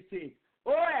olùpèsè,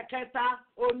 ó ẹ̀kẹta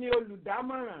ó ní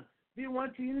olùdámọ̀ràn bí wọ́n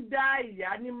ti ń dá ìyá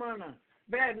nímọ̀ràn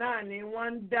bẹ́ẹ̀ náà ni wọ́n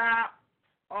ń dá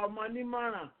ọmọ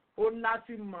nímọ̀ràn ó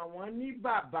láti mọ̀ wọ́n ní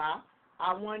bàbá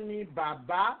àwọn ni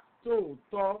bàbá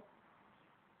tòótọ́.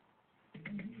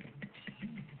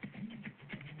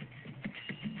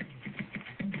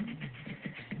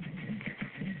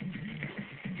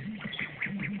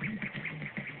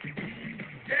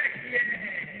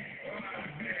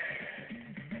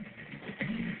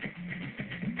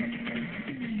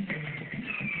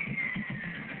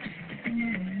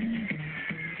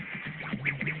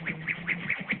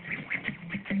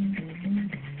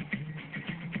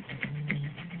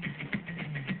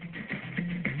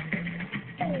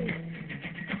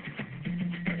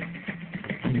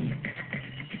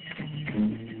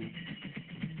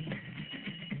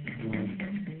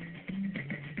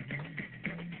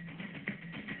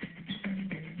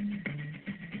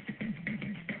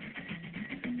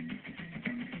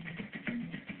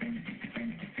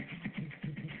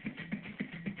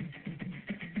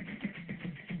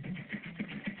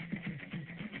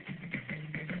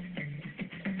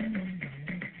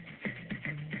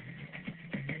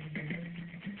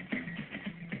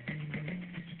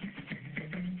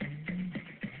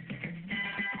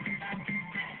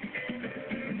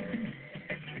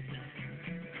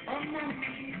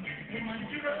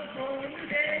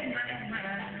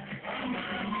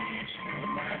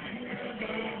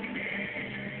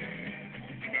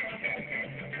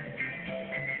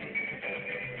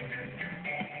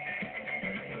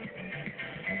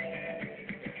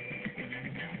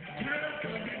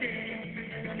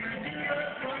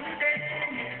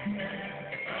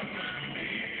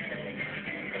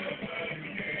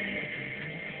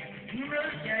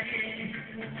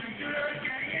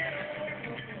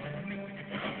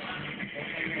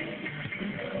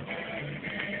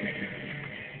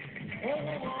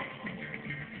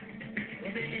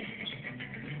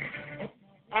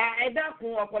 Ẹ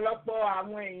dákun ọ̀pọ̀lọpọ̀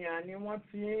àwọn èèyàn ni wọ́n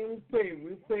ti ń pè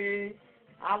wípé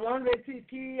àwọn ń retí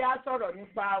kí á sọ̀rọ̀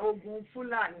nípa ogun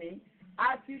Fúlàní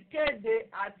àti kéde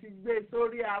àti gbé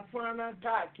sórí afọ́nrán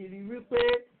káàkiri wípé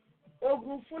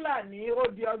ogun Fúlàní ó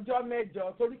di ọjọ́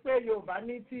mẹ́jọ torí pé Yorùbá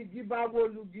ní tí igi bá wó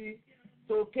lugi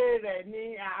tòkè rẹ̀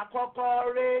ní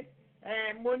àkọ́kọ́ ré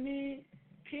mo ní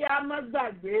kí á má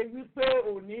gbàgbé wípé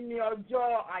òní ni ọjọ́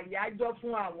àyájọ́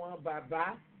fún àwọn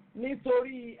bàbá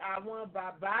nítorí àwọn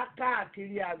bàbá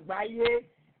káàkiri àgbáyé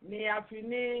ni a fi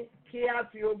ní kí a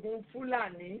fi ogun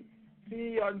Fúlàní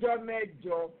sí ọjọ́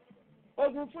mẹ́jọ.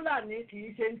 Ogun Fúlàní kì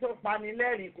í ṣe ń tó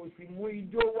panilẹ́rìn kò sì mú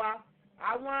ijó wá.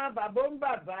 Àwọn bàbá ń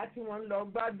bàbá tí wọ́n ń lọ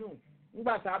gbádùn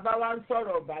nígbà tá a bá wá ń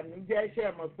sọ̀rọ̀ ìbànújẹ́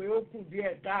ṣe mọ̀ pé ó kù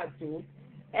díẹ̀ káàtó.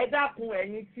 Ẹ dákun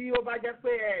ẹ̀yin tí ó bá jẹ́ pé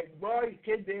ẹ gbọ́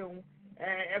ìkéde òun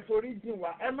ẹ foríjìn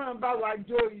wá ẹ máa bá wa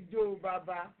jó ijó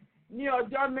bàbá. Ní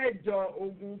ọjọ́ mẹ́jọ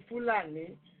ogun Fúlàní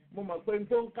mo mọ̀ pé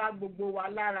tó ń ká gbogbo wa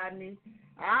lára ni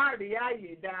a rí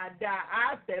àyè dáadáa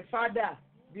a tẹ̀ fádà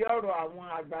bí ọ̀rọ̀ àwọn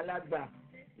àgbàlagbà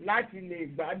láti lè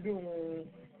gbádùn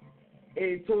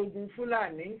ètò ogun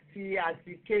Fúlàní tí a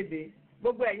ti kéde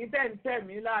gbogbo ẹ̀yin tẹ̀ ń tẹ̀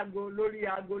mí láago lórí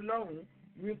aago lọ́hùn-ún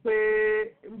wípé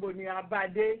ńbo ni a bá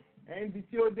dé ibi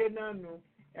tí ó dé náà nu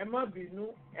ẹ má bínú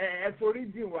ẹ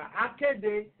foríjì wá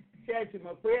akéde ṣe é sì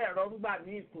mọ̀ pé ẹ̀rọ ń gbà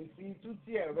ní ìkùnsí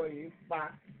tútì ẹ̀rọ yìí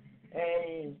pa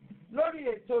lórí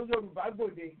ètò Yorùbá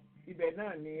Gbòde ibẹ̀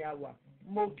náà ni a wà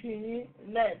mo kí yín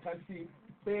lẹ́ẹ̀kan sí i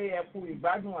pé ẹ kú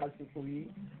ìgbádùn àsìkò yìí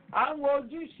àwọn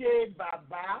ojúṣe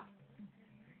bàbá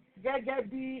gẹ́gẹ́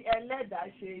bí ẹlẹ́dàá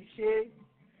ṣe ṣe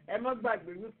ẹ má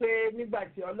gbàgbé wípé nígbà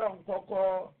tí Ọlọ́run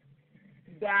kọ́kọ́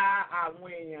dá àwọn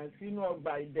èèyàn sínú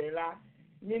ọgbà ìdẹ̀ra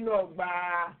nínú ọgbà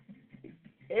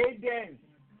Eden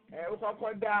ó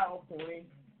kọ́kọ́ dá ọkùnrin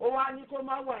ó wá ní kó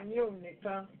má wà ní òun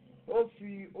nìkan ó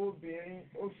fi obìnrin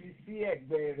ó fi sí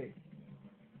ẹ̀gbẹ́ rẹ̀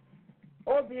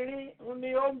obìnrin ni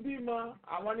ó ń bímọ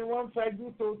àwọn ni wọ́n ń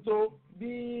fẹjú tótó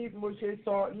bí mo ṣe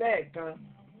sọ lẹ́ẹ̀kan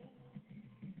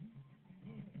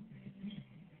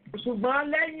ṣùgbọ́n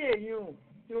lẹ́yìn èyí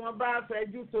tí wọ́n bá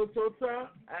fẹjú tótó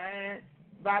tán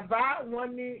bàbá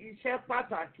wọn ní iṣẹ́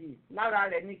pàtàkì lára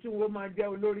rẹ̀ ni kí wọ́n máa jẹ́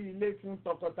olórí ilé fún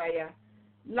tọkọtaya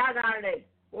lára rẹ̀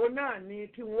òun náà ni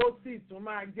kí wọ́n sì tún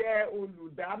máa jẹ́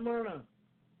olùdámọ̀ràn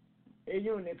èyí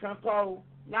ò nìkan kọ́ o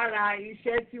lára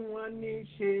iṣẹ́ tí wọ́n ní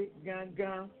ṣe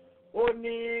gangan ó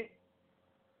ní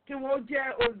kí wọ́n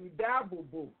jẹ́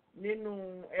olùdáàbòbò nínú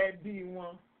ẹbí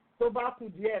wọn tó bá kù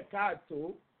díẹ̀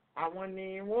káàtó àwọn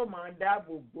ni wọ́n máa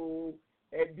dáàbò bo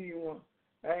ẹbí wọn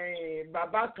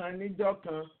bàbá kan níjọ́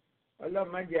kan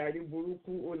ọlọ́mọdé àrí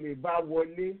burúkú olè bá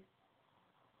wọlé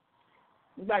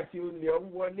nígbà tí olè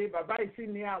ọ̀hún wọlé bàbá yìí sì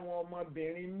ní àwọn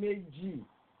ọmọbìnrin méjì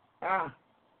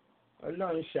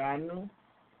Ọlọ́run ṣàánú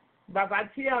bàbá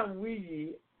tí à ń wí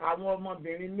yìí àwọn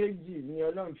ọmọbìnrin méjì ni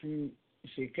Ọlọ́run fi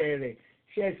ṣèkẹ́ rẹ̀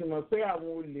ṣe é sì mọ̀ pé àwọn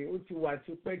olè ó ti wà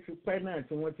tipẹ́tipẹ́ náà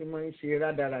tí wọ́n ti máa ń ṣe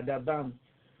rádaràda báwọn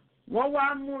wọ́n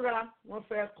wá múra wọ́n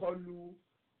fẹ́ kọlu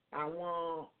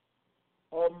àwọn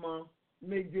ọmọ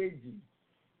méjèèjì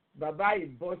bàbá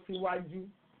yìí bọ́ síwájú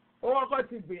ó kọ́kọ́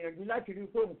ti gbìyànjú láti rí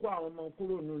pé òun kó àwọn ọmọ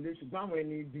kúrò nílé ṣùgbọ́n àwọn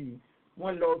ẹni ibi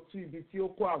wọ́n lọ tú ibi tí ó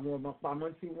kó àwọn ọmọ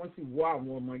pamọ́ sí wọ́n sì wọ́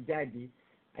àwọn ọmọ jáde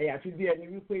àyàfi bí ẹni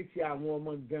wípé ti àwọn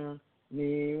ọmọ gan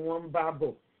ni wọ́n ń bá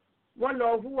bọ̀ wọ́n lọ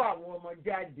hú àwọn ọmọ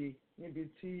jáde níbi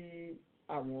tí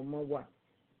àwọn ọmọ wà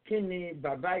kí ni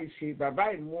bàbá yìí ṣe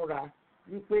bàbá yìí múra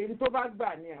wípé ní tó bá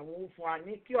gbà ní àwọn òfin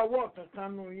àní kí ọwọ́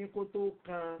kankan nù yín kó tó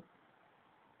kan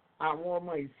àwọn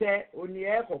ọmọ ìṣẹ́ oní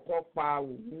ẹ̀ kọ̀ọ̀kan pa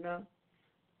òun náà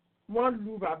wọ́n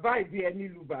lu bàbá ìbí ẹni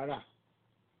lu bàrà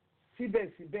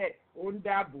síbẹ̀síbẹ̀ ó ń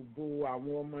dáàbò bo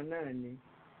àwọn ọmọ náà ni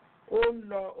ó ń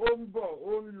lọ ó ń bọ̀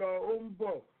ó ń lọ ó ń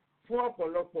bọ̀ fún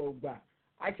ọ̀pọ̀lọpọ̀ ìgbà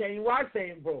àṣẹ̀yìnwá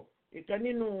àṣẹ̀yìnbọ̀ ìkan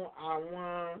nínú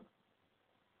àwọn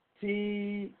tí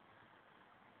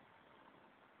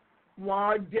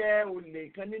wọ́n jẹ́ olè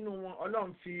kan nínú wọn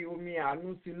Ọlọ́run fi omi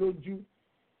àánú sí lójú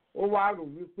ó wá rò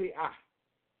wípé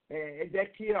ẹ jẹ́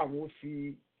kí àwọn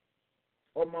fi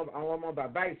àwọn ọmọ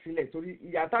bàbá yìí sílẹ̀ torí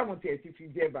ìyà táwọn tiẹ̀ ti fi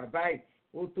jẹ bàbá yìí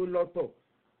ó tó lọ́tọ̀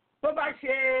tó bá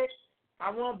ṣe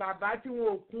àwọn bàbá tí wọn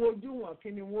ò kún ojú wọn kí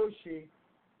ni wọn ó ṣe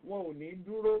wọn ò ní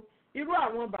dúró irú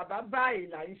àwọn bàbá báyìí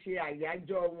là ń ṣe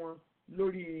àyájọ́ wọn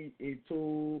lórí ètò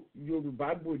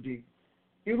Yorùbá Gbòde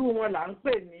irú wọn là ń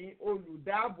pè ní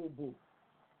olùdáàbòbò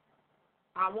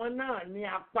àwọn náà ní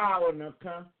apá ọ̀nà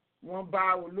kan wọ́n bá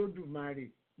Olódùmarè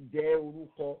jẹ́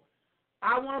orúkọ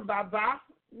àwọn bàbá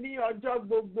ní ọjọ́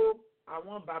gbogbo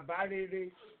àwọn bàbá rere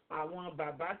àwọn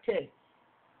bàbá kẹ̀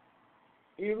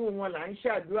irú wọn là ń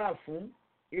ṣàdúrà fún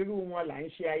irú wọn là ń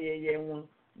ṣe ayẹyẹ wọn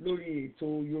lórí ètò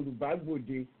Yorùbá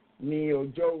Gbòde ní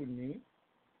ọjọ́ òní.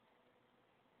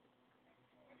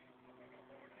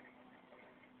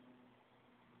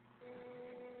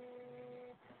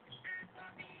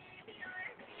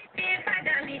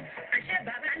 Àṣẹ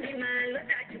bàbá mi máa ló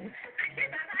dájú, àṣẹ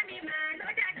bàbá mi máa ló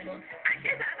dájú,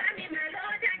 àṣẹ bàbá mi máa ló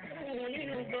dájú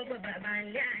nínú gbogbo bàbá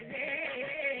ńlẹ̀ ayé.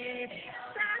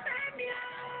 Bàbá mi ò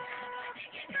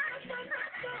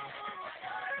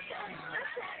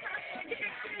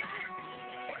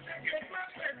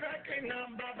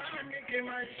bàbá mi kì í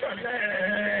máa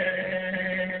ṣọlẹ̀.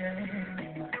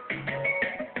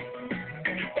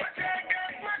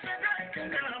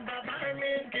 Bàbá mi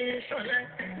kì í ṣọlẹ̀.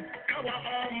 Káwa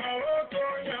ọmọ ó tó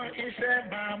yan iṣẹ́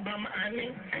bàbá máa ní.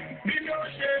 Bí ló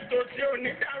ṣe tó tí ò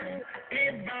ní dàrú ní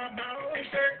bàbá ó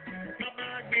ṣe. Bàbá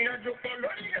gbìyànjú pọ̀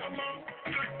lórí ọmọ.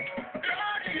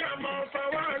 Lórí ọmọ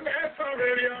fọwọ́ lẹ́sọ̀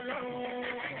rere Ọlọ́run.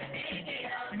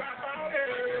 Bàbá rẹ̀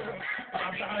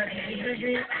bàbá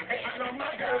ìdíjí.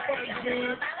 Àlọ́mọdé pọ̀ sí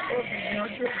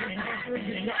obìyànjú gbìyànjú.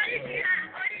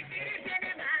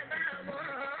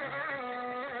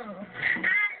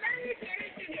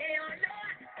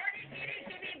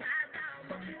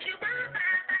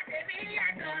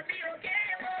 Okay.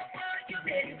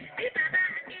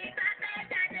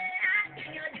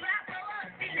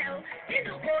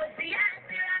 kò sí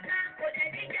àtìrákà kò dẹ̀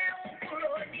ní jẹun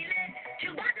kúrò nílé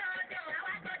ṣùgbọ́n dandan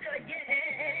àwa gbọ́dọ̀ jẹ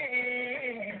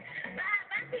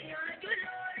bàbá gbìyànjú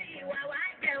lórí ìwà wa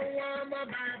jẹun ọmọ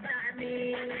bàbá mi.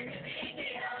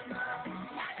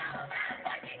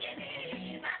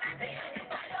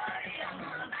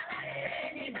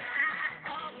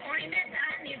 Ọkùnrin mẹ́ta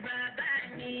ni bàbá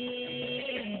mi.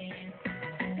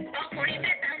 Ọkùnrin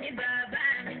mẹ́ta ni bàbá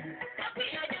mi. Ó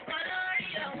gbìyànjú kan lórí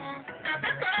ọ̀wọ́n. Bàbá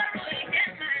kọ́rù ìjẹ́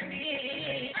màá ní.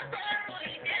 Kọ́rù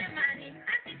ìjẹ́ màá ní.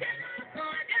 A ti jẹ́ lọ́kàn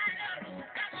ọjà lọ́rùn.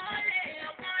 Káwọn ó lè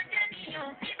ọkàn jẹ́ nìyàn.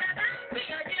 Bí bàbá ń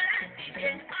gbìyànjú láti ṣe.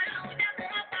 Ọlọ́run dákun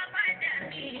wọ́n pa bàjá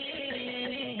mi.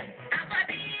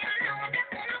 Àkọ́bí ọlọ́run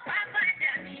dákun wọ́n pa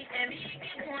bàjá mi. Ẹ̀mí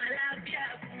gígùn àlàáfíà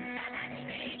fún. Bàbá ni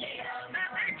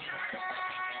wọ́n.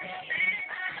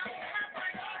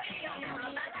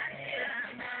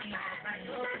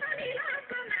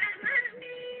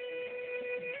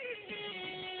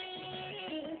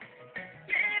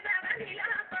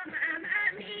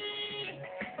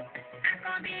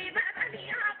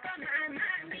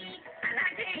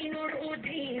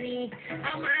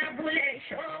 Ọmọ abúlé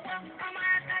ṣòwò, ọmọ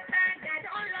akátá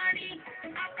jàdó ńlọrí,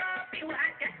 ọkọ̀ fìwà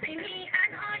kẹsì ní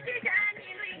àná jíjà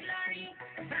nílùú Ìlọrin,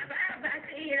 bàbá bá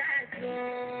sí ra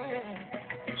sùn.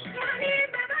 Mo ní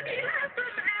bàbá mi lọ́kọ̀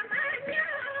màmá mi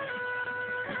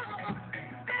ooo.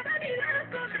 Bàbá mi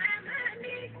lọ́kọ̀ màmá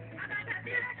mi, bàbá bá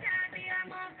sí ra ṣáàbí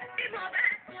ọmọ. Bí mo bá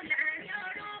sùn láàrin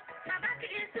òru, bàbá kì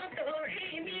í sùn torí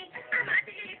mi,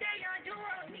 àmàdí ìdè yanjú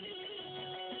omi.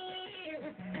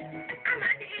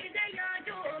 Àmàdí ìdè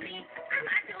yanjú omi,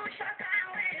 àmàdí ó ṣọ́ta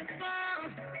àwọn ẹ̀fọn.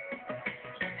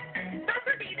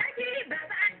 Bọ́sù dídájí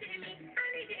bàbá dé mi,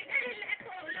 àrídìdé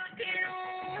ilẹ̀kùn ló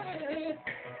kírun.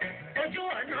 Ojú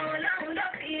ọ̀nà ọlọ́run ló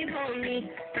fi mọ̀ mi.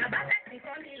 Bàbá fẹ̀sìn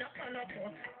kọ́ mi lọ́pọ̀lọpọ̀.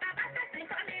 Bàbá fẹ̀sìn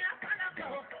kọ́ mi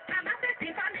lọ́pọ̀lọpọ̀. Bàbá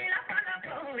fẹ̀sìn kọ́ mi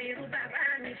lọ́pọ̀lọpọ̀. Irú bàbá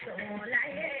mi ṣọ̀wọ́n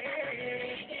láyé.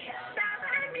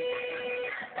 Bàbá mi,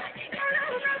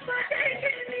 ọlọ́run ló sọ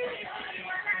déédéé mi.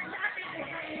 Ìwà láńlá bí kò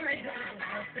mọ̀ ẹ̀dùn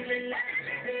ọ̀sùn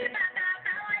lẹ́yìn. Bàbá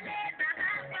bá wọlé, bàbá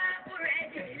pa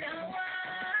búrẹ́dì lọ́wọ́.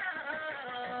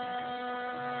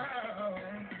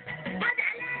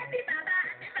 Bọ́dálẹ́ bí bàbá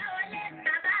mi bá wọlé,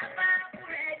 bàbá pa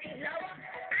búrẹ́dì lọ́wọ́.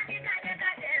 A ní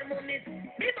kájẹ́kájẹ́ mú mi sùn.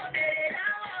 Bí mo béèrè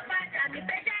lọ́wọ́ bàtà mi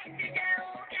pé jẹ́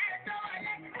ìtìjẹun kẹ́ tó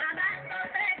wọlé. Bàbá sọ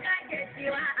pé kájẹ́ sí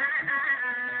wa.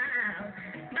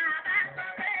 Bàbá sọ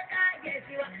pé kájẹ́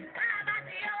sí wa. Bàbá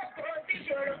tí yóò kó sí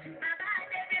ṣòro. Bàbá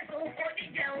débi fún kò ní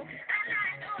jẹun.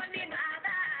 Aláàánú ni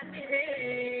bàbá mi.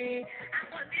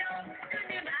 Àkọ́bí ó tún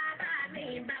ní bàbá mi.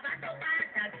 Bàbá tó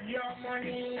pàtàkì ọmọ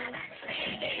ni.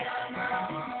 Ọmọ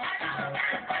ọlọ́run bá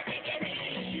ń kọ́ sí kébì.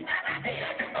 Bàbá tí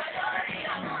yóò tún kọ́ lórí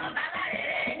ọmọ. Bàbá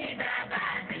rere ni bàbá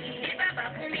mi. Bí bàbá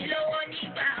fún mi lówó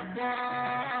nígbà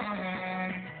kan.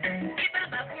 Bí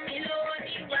bàbá fún mi lówó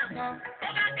nígbà kan. Ó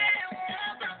bá kéré wọn ó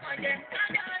gbọ̀kan jẹ.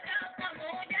 Lọ́jọ́ ọjọ́ kan mò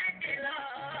ń jáde lọ.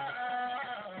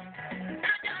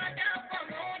 Lọ́jọ́ ọjọ́ kan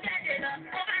mò ń jáde lọ.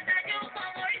 Mo bá tajú kan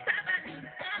mo rí sábà mi.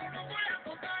 Wọ́n ń rúgbó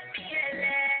lọ́kùn tó ń mí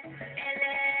ẹlẹ́.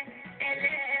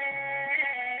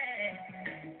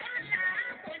 Wọ́n là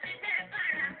á kò sí bẹ́ẹ̀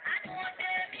bára. Àdúgbò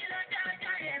tèmi lọ́jọ́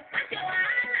ọjọ́ yẹn. Wọ́n ṣe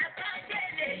wàhálà tó ṣe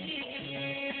lè yìí.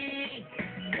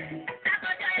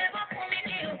 Lákọjọ́ yẹn bọ́ fún mi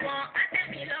ní nǹkan.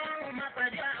 Àtẹ̀mí lọ́rùn máa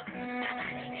fàjọ́ àkùn.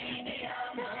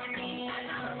 Mo ní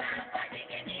ọlọ́run bá ń kọ́ sí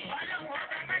kébì. Ọlọ́run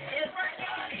ọba má ṣe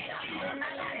fọ́jọ́ ìṣòro.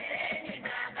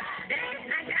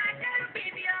 Ajá kẹ́rù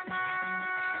bíbí ọmọ.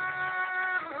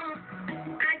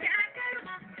 Ajá kẹ́rù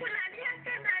mọ́. Fúlàní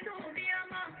akẹ́ màlúù bí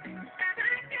ọmọ. Bàbá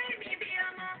kẹ́ mi bí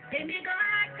ọmọ. Èmi gan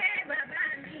á kẹ́ bàbá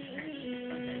mi.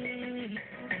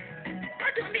 Ó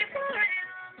dùn mí fún ẹ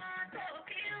ọmọ tó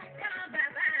kí ń tán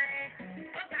bàbá ẹ.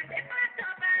 Ó gbàgbé pátọ́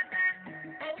bàbá.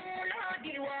 Òun ló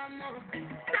dìwọ̀ ọmọ.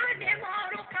 Lọ́dẹ mọ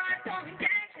orúkọ tó ń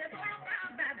jẹ́ ṣe fọ́rúkọ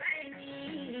bàbá ẹ ní.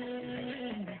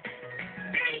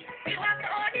 Ìwọ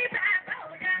tó ní bàbá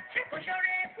ò dá ṣé kò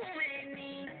ṣoore fún ẹni.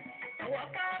 Ọwọ́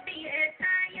kọ́ bí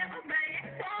ẹ̀ta yẹ ọgbà ẹ̀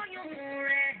fóyún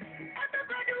rẹ̀. Ó tó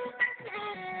kọ́ dúpẹ́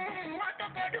fún. Ó tó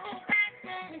kọ́ dúpẹ́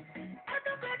fún. Ó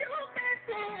tó kọ́ dúpẹ́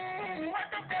fún. Ó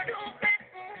tó kọ́ dúpẹ́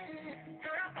fún.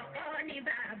 Sọ̀rọ̀ kọ̀kọ́ ní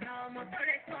bàbá ọmọ tó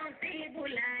responsible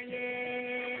láyé.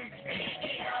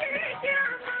 Ìrèké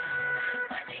ọmọ.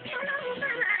 Ọlọ́run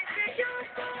bá wà ṣe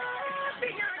jókòó.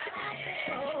 Gbìyànjú púpọ̀.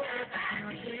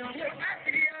 Gbìyànjú láti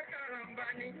rí ọ̀tọ̀rọ̀ ń bá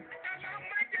ní. Ọlọ́run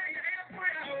má jẹ́ ìyá ẹ̀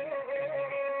fúnra o.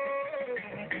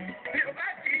 Bí o bá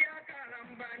ti rí ọ̀tọ̀rọ̀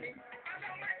ń bá ní.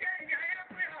 Ọlọ́run má jẹ́ ìyá ẹ̀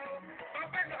fúnra o.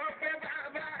 Ọpẹ́ lọ pé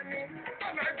bàbá mi.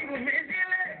 Tọ́lá jù mí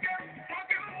sílé ẹjọ́. Mo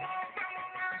kí mọ́ fáwọn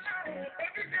ọmọ aláwọ̀.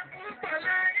 Ojúṣe púpọ̀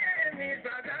láyé mi.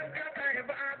 Sàdánkátà ẹ̀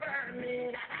bàbá mi.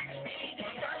 Bàbá mi ní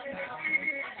kí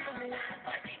ni ìjọ mi.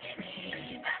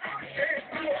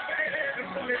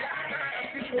 fún mi lára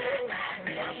sí o.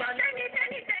 Bàbá ní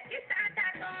Tẹ́ni tẹ́kí sáta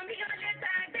kan mi ò lè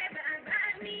gbàgbé bàbá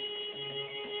mi.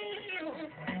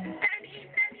 Tẹ́ni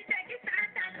tẹ́kí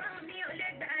sáta kan mi ò lè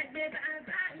gbàgbé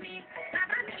bàbá mi.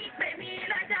 Bàbá mi pè mí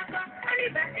lọ́jọ́ kan, ó ní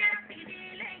bàtẹ́ àfìdí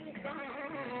lẹ́yìn kan.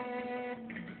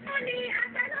 Ó ní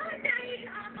àgbà ló ń jẹ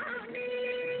ọmọ mi.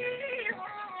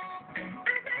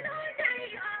 Àgbà ló ń jẹ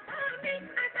ọmọ mi.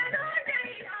 Àgbà ló ń jẹ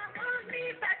ọmọ mi.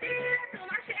 Bàtẹ́ tó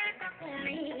máa ṣe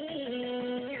kọkùnrin.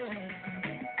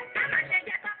 Mama ṣe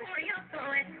jẹ́ kọkùnrin ọkàn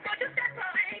ẹ̀. Ojú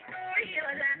sẹ́kọ̀ọ́ ẹ̀ torí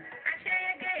ọ̀la.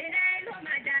 Àṣeyege rẹ̀ ló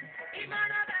máa dá.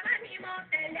 Ìmọ̀ràn bàbá mi mo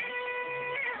tẹ̀lé.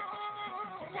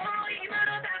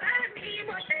 Ìmọ̀ràn bàbá mi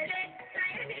mo tẹ̀lé.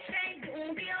 Láyé mi ṣe dùn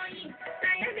bí oyin.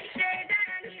 Láyé mi ṣe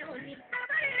dára ní òní.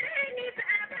 Bàbá rere ni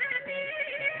bàbá mi.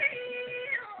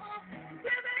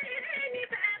 Bàbá rere ni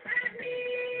bàbá mi.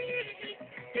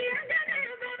 Ìyá dára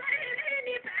bàbá rere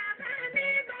ni bàbá mi.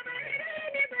 Bàbá rere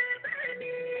ni bàbá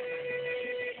mi.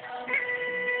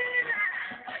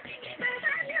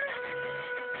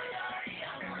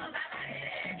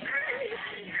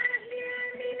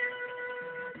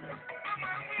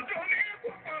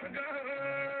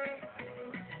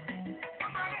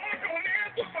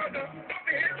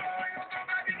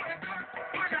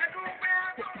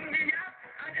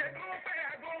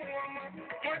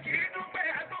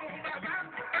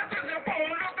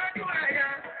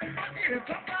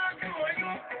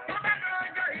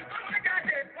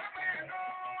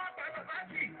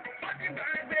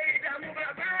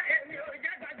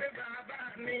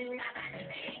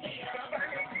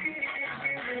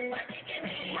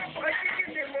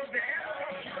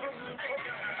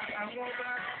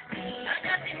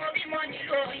 Lọ́jọ́ tí mo bímọ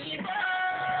nílò òyìnbó,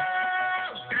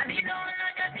 àbí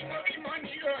lọ́jọ́ tí mo bímọ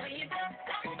nílò òyìnbó,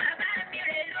 ọmú bàbá mi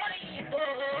rè lóyìnbó.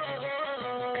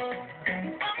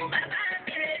 Ọmú bàbá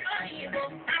mi rè lóyìnbó,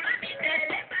 màmá mi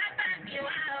tẹ̀lé bàbá mi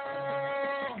wá o.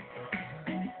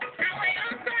 Àwọn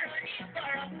èèyàn sọ̀rọ̀ ní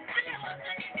ìkọ̀rọ̀, wọ́n lè wọ́n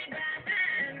tó ní ti bàbá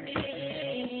mi.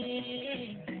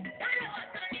 Wọ́n lè wọ́n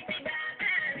tó ní ti bàbá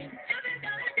mi. Ṣọ́bẹ̀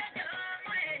tó ń jọjọ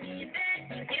ọmọ ẹni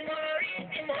bẹ́ẹ̀ tí mo rí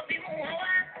tí mo fi mú wọn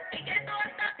wá. Ìkẹ́ tó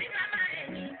tọ́ sí màmá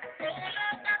ẹni, òun ló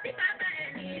tọ́ sí bàbá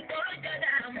ẹni, tó jọdá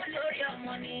àmú lórí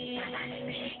ọmọ ni.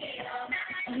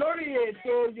 Lórí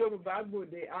ètò Yorùbá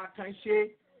Gbòde àkànṣe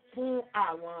fún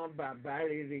àwọn bàbá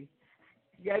rere.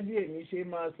 Gẹ́gẹ́ bí èmi ṣe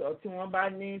máa sọ tí wọ́n bá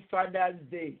ní Father's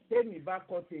Day, tèmi bá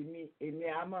kọ tèmi, èmi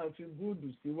á máa fi gúùdù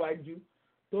síwájú.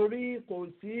 Torí kò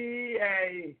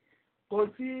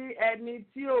sí ẹni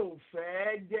tí ò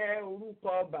fẹ́ jẹ́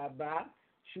orúkọ bàbá,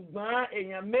 ṣùgbọ́n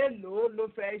èèyàn mélòó ló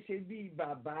fẹ́ ṣe bíi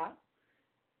bàbá.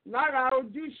 Lára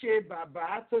ojúṣe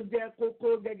bàbá tó jẹ́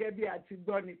kókó gẹ́gẹ́ bí a ti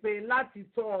gbọ́ ni pé láti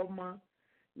tọ́ ọmọ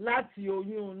láti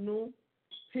oyún inú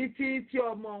títí tí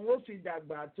ọmọ wọn ó fi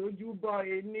dàgbà tójú bọ́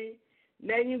ení.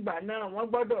 Lẹ́yìn ìgbà náà wọ́n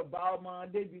gbọ́dọ̀ bá ọmọ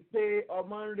débi pé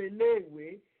ọmọ ń relé ìwé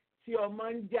tí ọmọ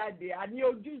ń jáde. A ní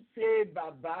ojúṣe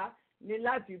bàbá ni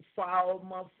láti fa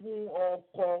ọmọ fún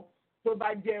ọkọ tó bá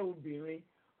jẹ́ obìnrin.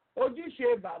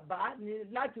 Ojúṣe bàbá ni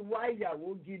láti wá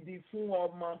ìyàwó gidi fún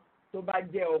ọmọ tó bá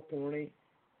jẹ́ ọkùnrin.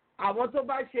 Àwọn tó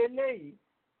bá ṣe léyìí,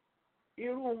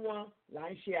 irú wọn là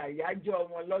ń ṣe àyájọ́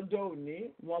wọn lọ́jọ́ òní,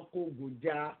 wọn kò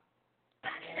gòjà.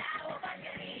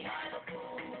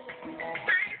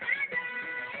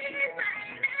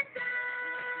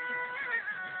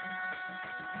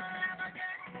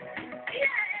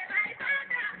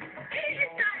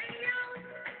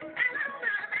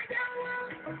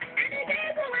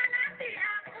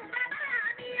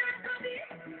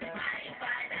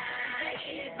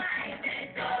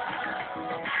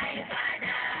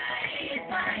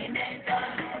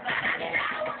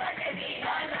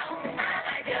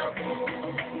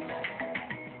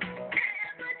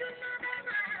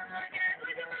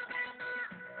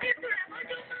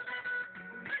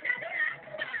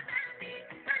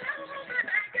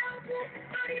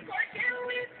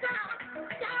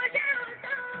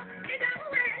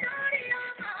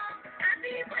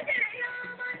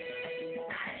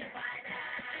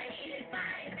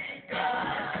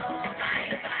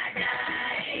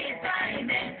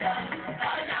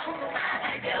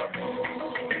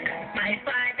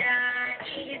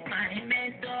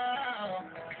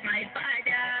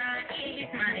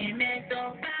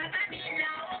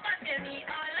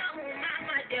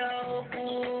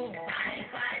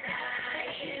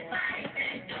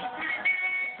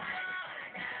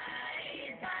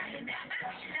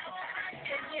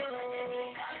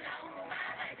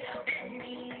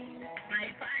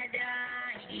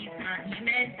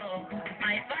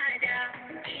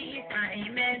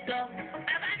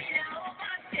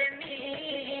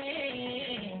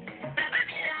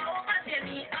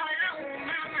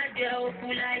 jẹ́ òkú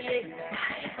láyé.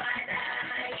 My father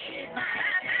is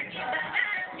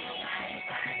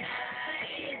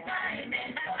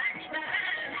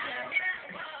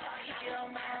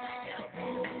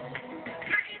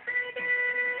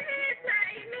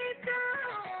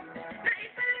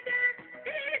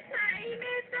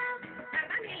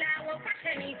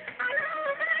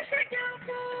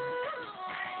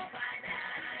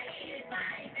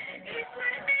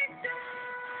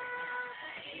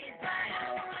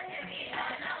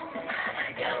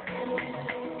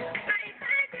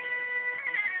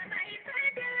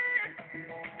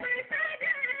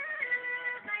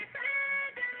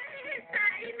my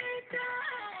mentor.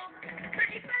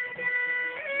 My father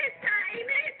is my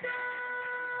mentor.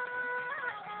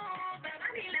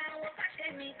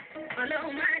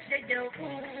 Ọlọ́run máa ṣe jẹ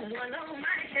òkun, Ọlọ́run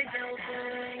máa ṣe jẹ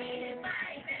òkun.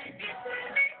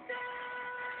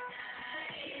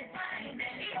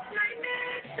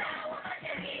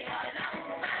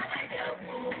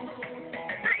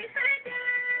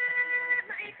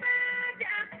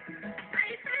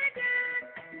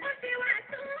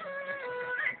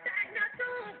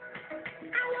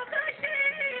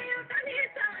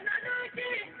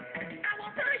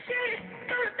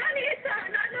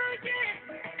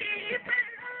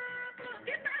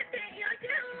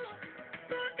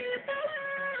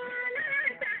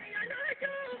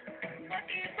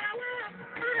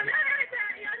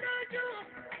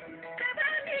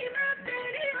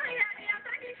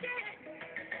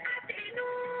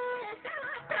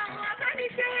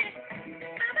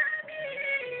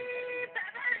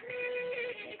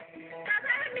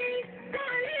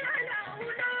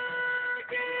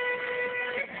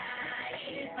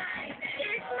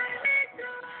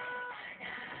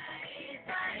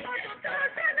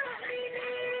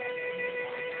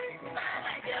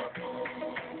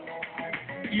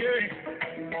 Yeah,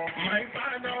 my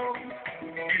father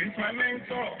is my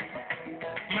mentor.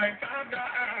 My father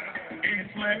is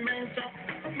my mentor.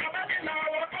 Bàbá mi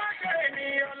làwọn tó ṣe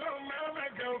ènìyàn ló máa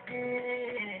jẹ òkú.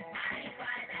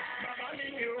 Bàbá mi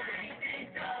ni o,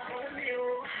 ó ní o,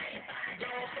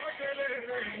 lọ tó ṣe lè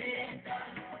rè mí.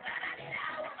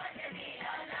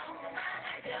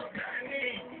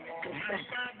 My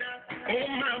father, oh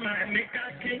mama ní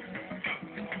kákí.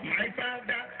 My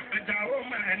father, Àjàó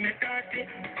máa ní kákí.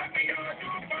 Ọbí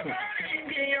ọdún bàbá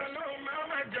ènìyàn ló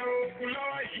máa jẹ òkú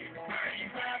lọ́wọ́ yìí. My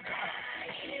father,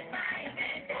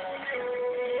 ó ní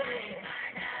o.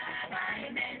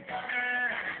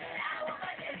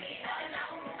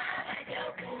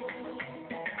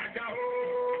 Àjàó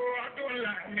ọdún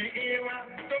làmì ìwà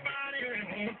tó bá rí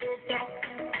ìhun tó tọ́.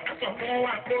 A sọ fún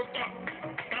wa kó tọ́.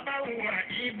 Bàbá wùwà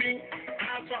ibi.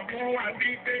 A sọ fún wa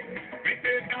wípé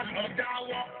ká lọ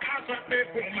jáwọ́. A sọ pé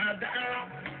kò máa dára.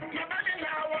 Bàbá ní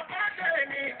làwọn bá ṣe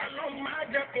ní Ọlọ́run máa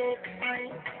jẹ́ kó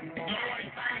pààyàn. Lọ́wọ́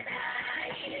ìfàdà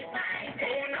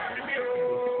òun náà ní o.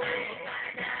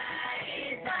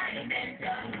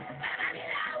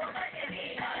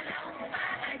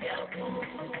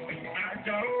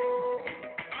 Àjàó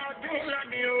ọdún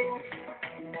lámì o,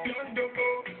 ló ń dogo,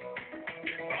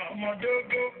 ọmọ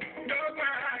dogo, dógó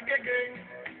Agége,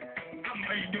 ọmọ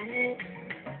Ìdòwú,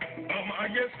 ọmọ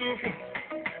Yésùfù,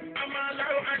 ọmọ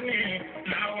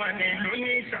Láwàní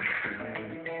lóníṣà.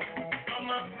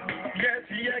 Ọmọ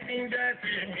jẹ́sí yẹ kí ń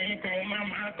jẹ́sí mi kò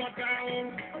máa kọ́ta ń.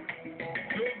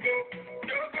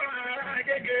 Dógó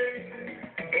Agége,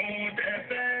 òun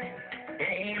tẹ̀fẹ́,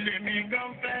 òun lèmi gan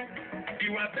fẹ́.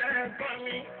 Ìwà tẹ́ kọ́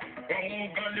mi,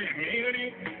 òun gan lèmi rí.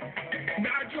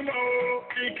 Gbajúmọ̀ o,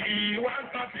 tí kì í wá ń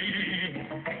tọ́ sí i.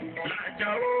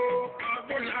 L'Àjàó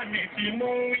ọdún lámì tí mú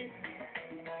wí.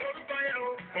 Orúkọ yẹn o,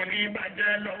 kò ní bàjẹ́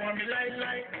lọ́wọ́ mi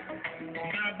láíláí.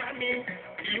 Bàbá mi,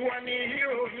 ìwọ ni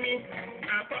hírò mi.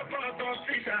 Àkọ́kọ́ tọ́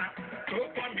sísà tó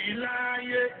pọ̀ mí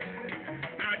láyé.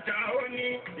 Àjàó ni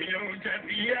mi ò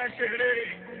jẹ̀bi ẹ ṣeré.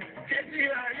 Títí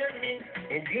ayé mi,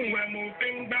 ògùn ẹ̀ mo fi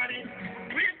ń gbárí.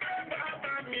 Wípé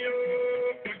bàbá mi o,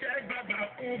 kò jẹ́ gbàgbà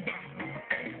kú bà.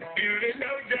 Èrè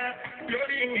ló jẹ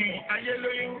lórí mi ayé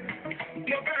lóyún.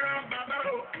 Mo fẹ́ràn bàbá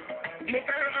o, mo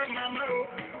fẹ́ràn màmá o.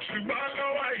 Ṣùgbọ́n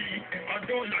lọ́wọ́ yìí,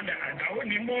 ọdún lọ́dẹ̀ Àjàó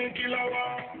ni mò ń kí lọ́wọ́.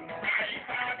 My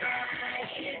father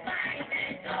is my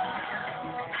mentor.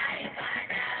 My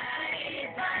father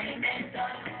is my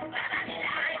mentor. Bàbá mi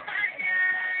là my father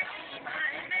is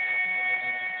my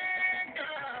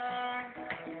mentor.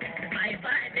 My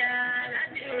father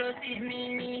láti rotí mi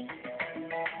ni.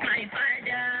 My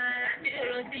father láti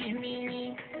rotí mi ni.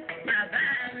 Bàbá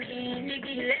mi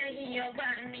nígi lẹ́yìn ọgbà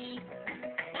mi.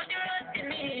 Ó dúró tì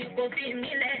mí kò fi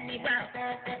mí lẹ̀ nígbà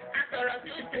kankan. A sọ̀rọ̀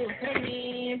tútù fún mi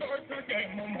bó tún tẹ̀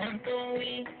mọ́ mọ́ tó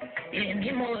wí. Èmi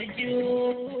mojú.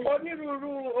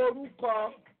 Onírúurú orúkọ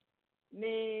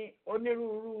ní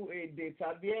onírúurú èdè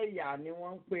tàbí ẹ̀yà ni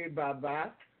wọ́n ń pe bàbá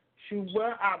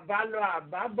ṣùgbọ́n àbálọ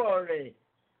àbábọ̀ rẹ̀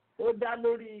ó dá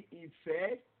lórí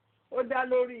ìfẹ́ ó dá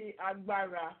lórí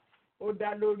agbára ó dá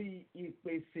lórí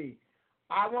ìpèsè.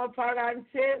 Àwọn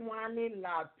Faransé wọn á ní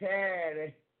la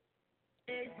paix.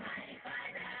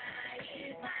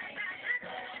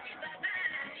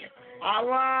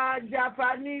 Àwọn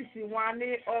Japanese wọn á ní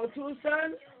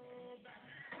ọ̀túnṣán.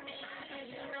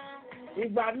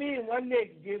 Ìgbà míì wọ́n lè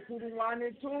gé kúrú wọn á ní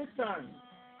túnṣán.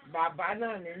 Bàbá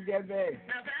náà ní jẹ́ bẹ́ẹ̀.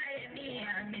 Bàbá èmi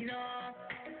àmì náà.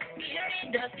 Ìrírí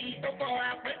ìdọ̀tí tó kọ́ wa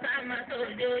pé ká máa tó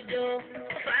dodo.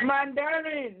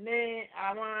 Mandarin ni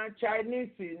àwọn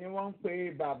Chinese ni wọ́n ń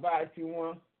pe bàbá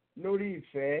tiwọn lórí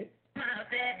ìfẹ́. Máa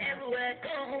fẹ́ everywhere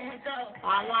tó ń tọ̀.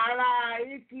 Àwọn ará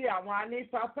Italy àwọn á ní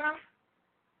papa.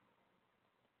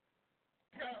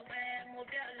 Sọ̀pẹ́ mo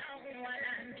bí Ọlọ́run wà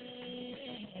lámì.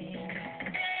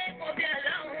 Mo bí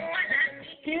Ọlọ́run wà lámì.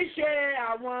 Kì í ṣe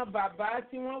àwọn bàbá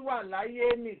tí wọ́n wà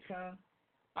láyé nìkan.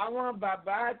 Àwọn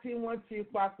bàbá tí wọ́n ti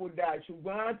papòdà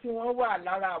ṣùgbọ́n tí wọ́n wà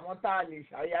lára àwọn tá a lè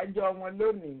ṣàyájọ́ wọn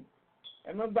lónìí.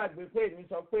 Ẹ má gbàgbé pé èmi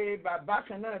sọ pé bàbá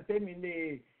kan náà tèmi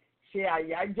lè ṣe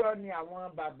àyájọ́ ni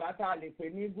àwọn bàbá tá a lè pè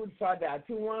ní good father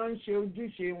tí wọ́n ń ṣe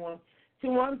ojúṣe wọn tí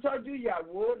wọ́n ń tọ́jú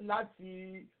ìyàwó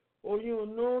láti oyún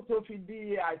inú tó fi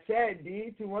di àṣẹ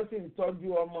ìdí tí wọ́n sì ń tọ́jú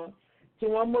ọmọ tí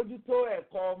wọ́n mójútó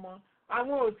ẹ̀kọ́ ọmọ.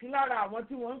 Àwọn ò sí lára àwọn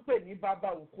tí wọ́n ń pè ní bàbá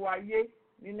òkú ayé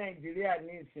ní Nàìjíríà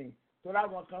ní ìsìn. Torí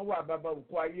àwọn kan wà bàbá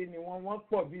òkú ayé ni wọ́n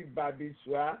pọ̀ bíi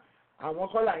bàbíṣùá àwọn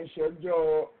kọ́ là ń ṣe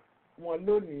ọjọ́ wọn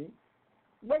lónìí.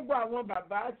 Gbogbo àwọn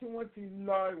bàbá tí wọ́n ti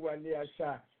lọ ìwàlẹ̀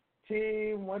àṣà tí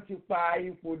wọ́n ti pa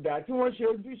ipò dà tí wọ́n ṣe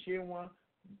ojúṣe wọn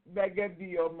gẹ́gẹ́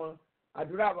bí ọmọ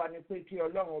àdúrà wa ni pé kí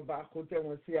Ọlọ́run ọba kó tẹ́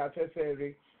wọn sí afẹ́fẹ́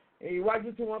rẹ̀.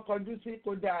 Iwájú tí wọ́n kọjú sí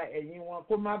kódà ẹ̀yìn wọn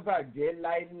kó má bàjẹ́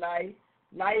láéláé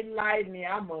láéláé ni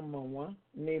a mọ̀ wọ́n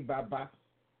ní bàbá.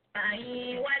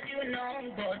 Àyìn iwájú náà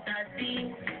ń gbọ̀tà sí.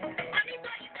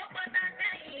 Onígbò ìtọ́gbọ́ta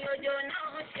sẹ́yìn òjò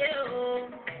náà ṣe o.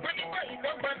 Onígbò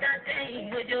ìtọ́gbọ́ta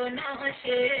sẹ́yìn òjò náà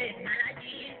ṣe.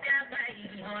 Alájí dábà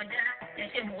ìyànjá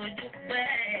ẹ̀ṣẹ̀ mo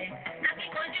dúpẹ́.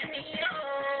 Akíkanjú ni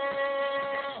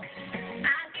yóò.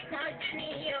 Akíkanjú ni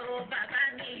yóò. Bàbá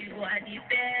mi ìwà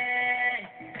dìbẹ́.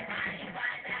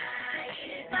 Àyípadà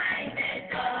ìfà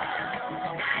ìdẹ́tọ̀.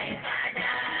 Àyípadà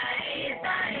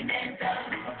ìfà ìdẹ́tọ̀.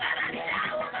 Bàbá mi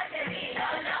láwọn bá ṣe rí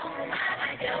Ọlọ́run máa bá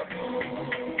jẹ́ òkú.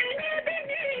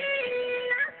 Bíní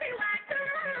láti wá jọ.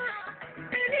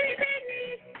 Bíní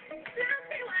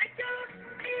láti wá jọ.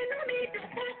 Inú mi dùn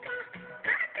púpọ̀.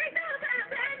 Láti jọ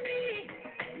bàbá mi.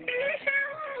 Iṣẹ́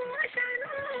òun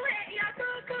ṣàánú ẹ̀yà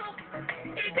gbogbo.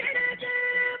 Ìgbéraga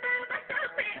bàbá sọ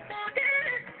pé kò dé.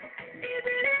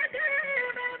 Ìgbéraga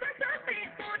bàbá sọ pé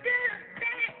kò dé.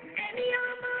 Ẹni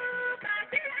ọmọ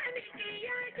bàbá mi kì í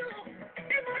yájú.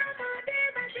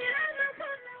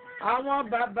 Àwọn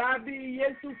bàbá bíi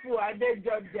Yéṣùfù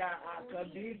Adéjọjà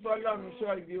Àkànbí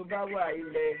Fọlọ́runṣọ́ ibi ó bá wà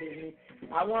ilẹ̀ rẹ̀ ni.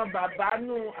 Àwọn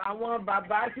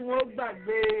bàbá tí wọ́n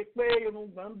gbàgbé pé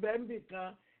irùngbọ̀n bẹ́ńbì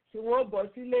kan tí wọ́n bọ̀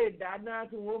sílé ìdáná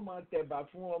tí wọ́n mọ tẹ̀bà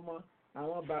fún ọmọ.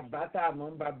 Àwọn bàbá tá a mọ̀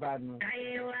ń bàbá nù.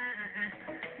 Àyẹ̀wò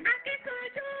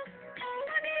akíkanjú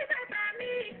òun ní bàbá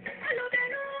mi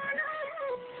olùbẹ̀rù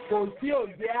Ọlọ́run. Kò sí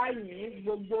òjé àyìn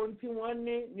gbogbo ohun tí wọ́n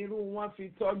ní nírú wọn fi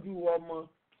tọ́jú ọmọ.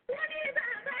 Wọ́n ní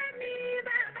bàbá mi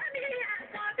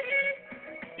àkọ́bí.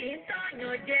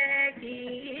 Ìtọ́yàn jẹ́ kì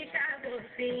í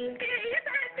ṣàbòsí. Kì í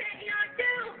bá tèèyàn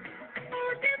jẹ́ o.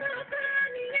 Ohun tí mo kọ́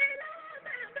nìyẹn lọ́wọ́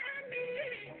bàbá mi.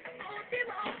 Ohun tí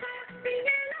mo kọ́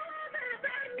nìyẹn lọ́wọ́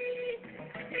bàbá mi.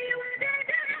 Ìwà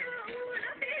dáadáa òun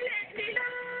ló fi lè mi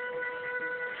lọ́wọ́.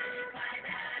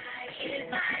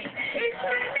 Ìfà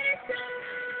ìdẹ́tọ̀.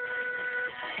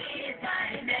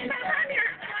 Bàbá mi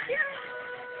àkọ́bí o.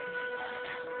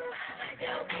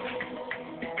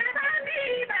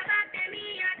 Bàbá tèmi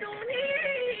Àdùnní.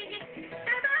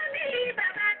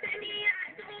 Bàbá tèmi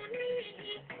Àdùnní.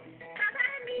 Bàbá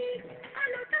mi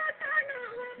olùtọ́sọ́nà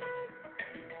ọmọ.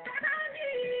 Bàbá mi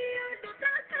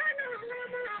olùtọ́sọ́nà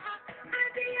ọmọ.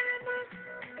 Abiyamọ.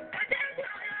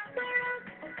 Ọ̀jẹ̀gbọ́n ọ̀gbọ́rọ̀.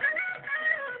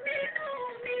 Alábàárò mi nù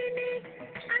mí ni.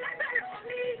 Alábàárò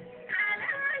mi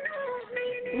aláàánú mi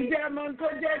ni. Ǹjẹ́ ọmọ tó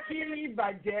jẹ́ kí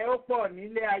ìbàjẹ́ ó pọ̀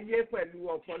nílé ayé pẹ̀lú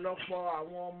ọ̀pọ̀lọpọ̀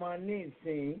àwọn ọmọ ní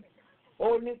ìsìn?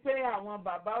 Ó ní pé àwọn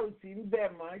bàbá ò sí ń bẹ̀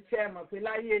mọ́ ṣe mọ̀ pé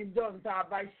láyé ìjọ́ tá a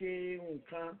bá ṣe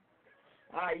nǹkan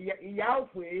ìyá ò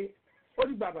pé ó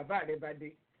dìgbà bàbá rẹ̀ bá dé.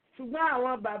 Ṣùgbọ́n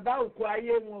àwọn bàbá òkú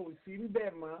ayé wọn ò sí ń bẹ̀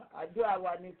mọ́. Àdúrà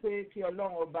wa ni pé kí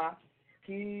Ọlọ́run ọba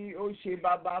kí ó ṣe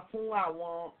bàbá fún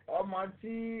àwọn ọmọ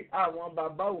tí àwọn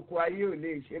bàbá òkú ayé ò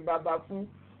lè ṣe bàbá fún.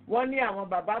 Wọ́n ní àwọn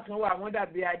bàbá kan wà wọ́n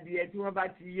dàbí adìẹ tí wọ́n bá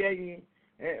ti yẹ́yin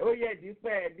ó yẹ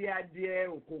dípẹ́ bí adìẹ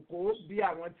òkòkò bí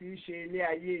àwọn tí ń ṣe ilé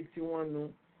ayé tiwọn nu.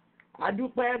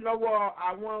 Adúpẹ́ lọ́wọ́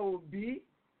àwọn òbí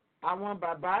àwọn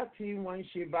bàbá tí wọ́n ń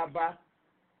ṣe bàbá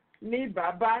ní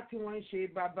bàbá tí wọ́n ń ṣe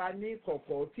bàbá ní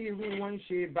kọ̀kọ̀ tí irú wọn ń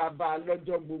ṣe bàbá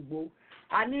lọ́jọ́ gbogbo.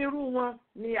 Àní irú wọn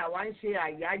ni àwa ń ṣe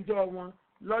àyájọ́ wọn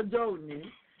lọ́jọ́ òní.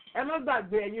 Ẹ má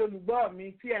gbàgbé ẹ̀yin olùgbọ́ mi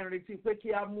tí ẹ̀ ń retí pé kí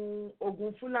a mú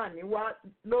ogun Fúlàní wá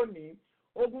lónìí.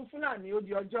 Ogun Fúlàní ó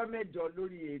di ọjọ́ mẹ́jọ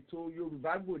lórí ètò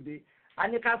Yorùbá Gbòde. A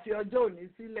ní ká fi ọjọ́ òní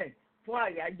sílẹ̀ fún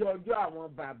àyájọ́ ọjọ́ àwọn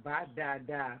bàbá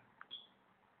dáadáa.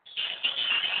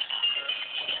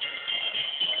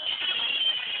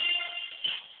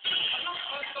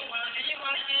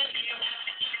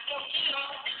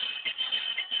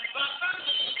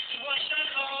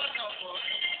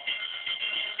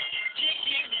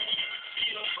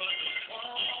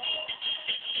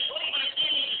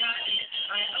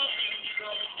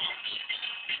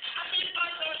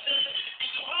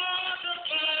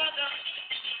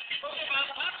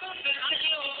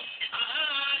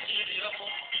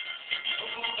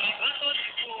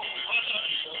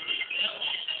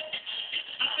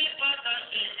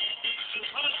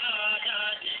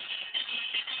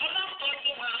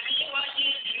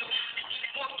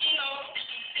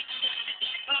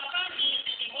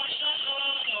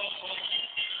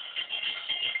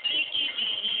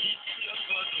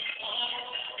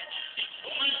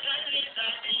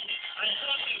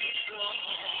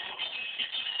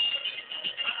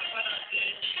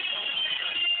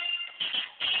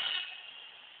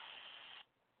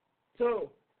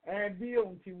 So bí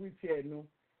òun ti wí tiẹ̀ nu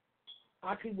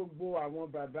a kí gbogbo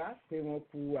àwọn bàbá pé wọ́n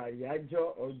kú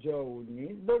àyájọ́ ọjọ́ òní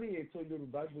lórí ètò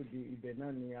Yorùbá Gbòde ibẹ̀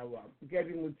náà ni a wà. Gẹ́gẹ́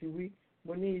bí mo ti wí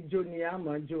mo ní ijó ni a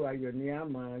máa jó ayọ̀ ni a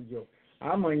máa yọ̀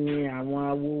a máa yin àwọn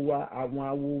awo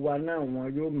wa náà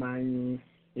wọn yóò máa yin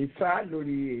Ifá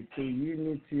lórí ètò yìí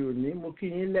ní ti òní. Mo kí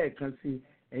yín lẹ́ẹ̀kan sí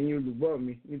ẹ̀yin olùgbọ́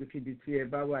mi níbikíbi tí ẹ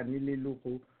bá wà nílé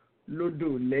lóko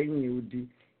lódò lẹ́yìn odi.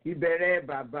 Ìbẹ̀rẹ̀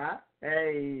bàbá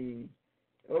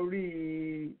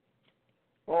orí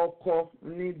ọkọ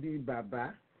níbi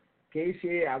bàbá kìí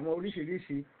ṣe àwọn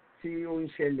oríṣiríṣi tí ó ń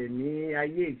ṣẹlẹ̀ ní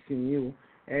ayé ìsinyìí o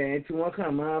tí wọ́n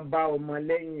kàn máa bá ọmọ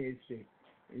lẹ́yìn ẹsẹ̀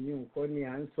èyí nǹkan ni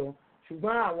à ń sọ.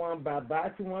 Ṣùgbọ́n àwọn bàbá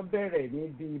tí wọ́n bẹ̀rẹ̀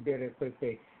níbi ìbẹ̀rẹ̀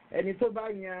pẹ̀pẹ̀ ẹni tó bá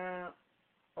yan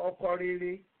ọkọ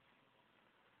rere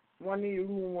wọ́n ní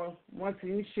irú wọ́n ti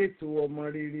ń ṣètò ọmọ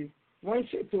rere wọ́n ń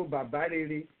ṣètò bàbá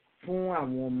rere fún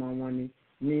àwọn ọmọ wọn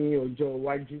ní ọjọ́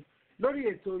iwájú. Lórí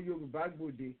ètò Yorùbá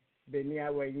Gbòde bẹ́ẹ̀ ni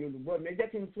àwa ẹ̀yin olùgbọ́ mi ẹ jẹ́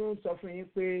kí n tún sọ fún yín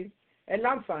pé ẹ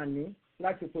láǹfààní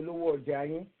láti polówó ọjà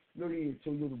yín lórí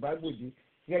ètò Yorùbá Gbòde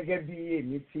gẹ́gẹ́ bí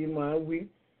èmi ti máa wí.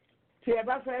 Tí ẹ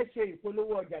bá fẹ́ ṣe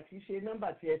ìpolówó ọjà kì í ṣe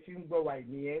nọ́mbà tí ẹ fi ń gbọ́ wa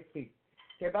ìnìyẹn pè.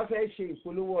 Tí ẹ bá fẹ́ ṣe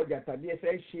ìpolówó ọjà tàbí ẹ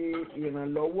fẹ́ ṣe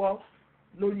ìrànlọ́wọ́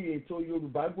lórí ètò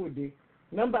Yorùbá Gbòde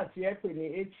nọ́mbà tí ẹ pè ní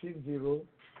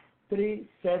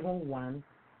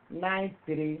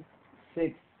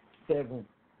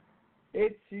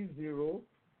 860-371-9367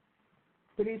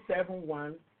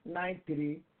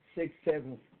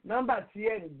 860-371-9367. Nọ́mbà tí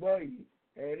ẹ ń gbọ́ yìí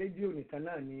rédíò nìkan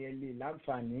náà ni ẹ lè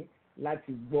láǹfààní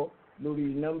láti gbọ́ lórí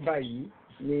nọ́mbà yìí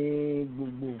ní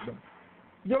gbogbo ìgbà.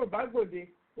 Yorùbá Gbòde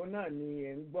òun náà ni ẹ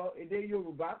ń gbọ́ èdè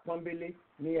Yorùbá pọ́nbélé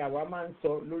ni àwa máa ń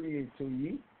sọ lórí ètò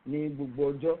yìí ní gbogbo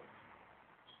ọjọ́.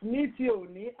 Ní ti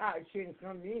òní àṣe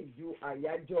nǹkan míì ju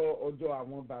àyájọ́ ọjọ́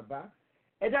àwọn bàbá.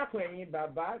 Ẹ dákun ẹ̀yin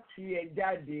bàbá tí ẹ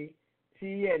jáde tí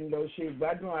ẹ ń lọ ṣe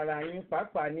ìgbádùn ara yín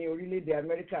pàápàá ní orílẹ̀-èdè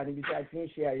Amẹ́ríkà níbi tí a ti ń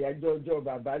ṣe àyájọ́ ọjọ́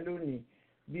bàbá lónìí.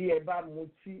 Bí ẹ bá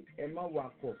mutí ẹ má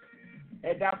wakọ̀,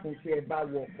 ẹ dákun tí ẹ bá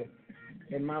wọkọ̀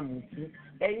ẹ má mutí.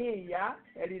 Ẹ̀yin ìyá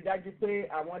ẹ rí dájú pé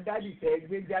àwọn dádì tẹ́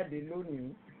gbé jáde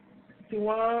lónìí tí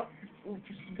wọ́n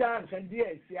dá nǹkan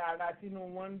díẹ̀ sí ara tínú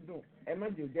wọn ń dùn ẹ má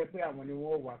jẹ́ jẹ́ pé àwọn ni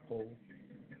wọ́n wakọ̀ o.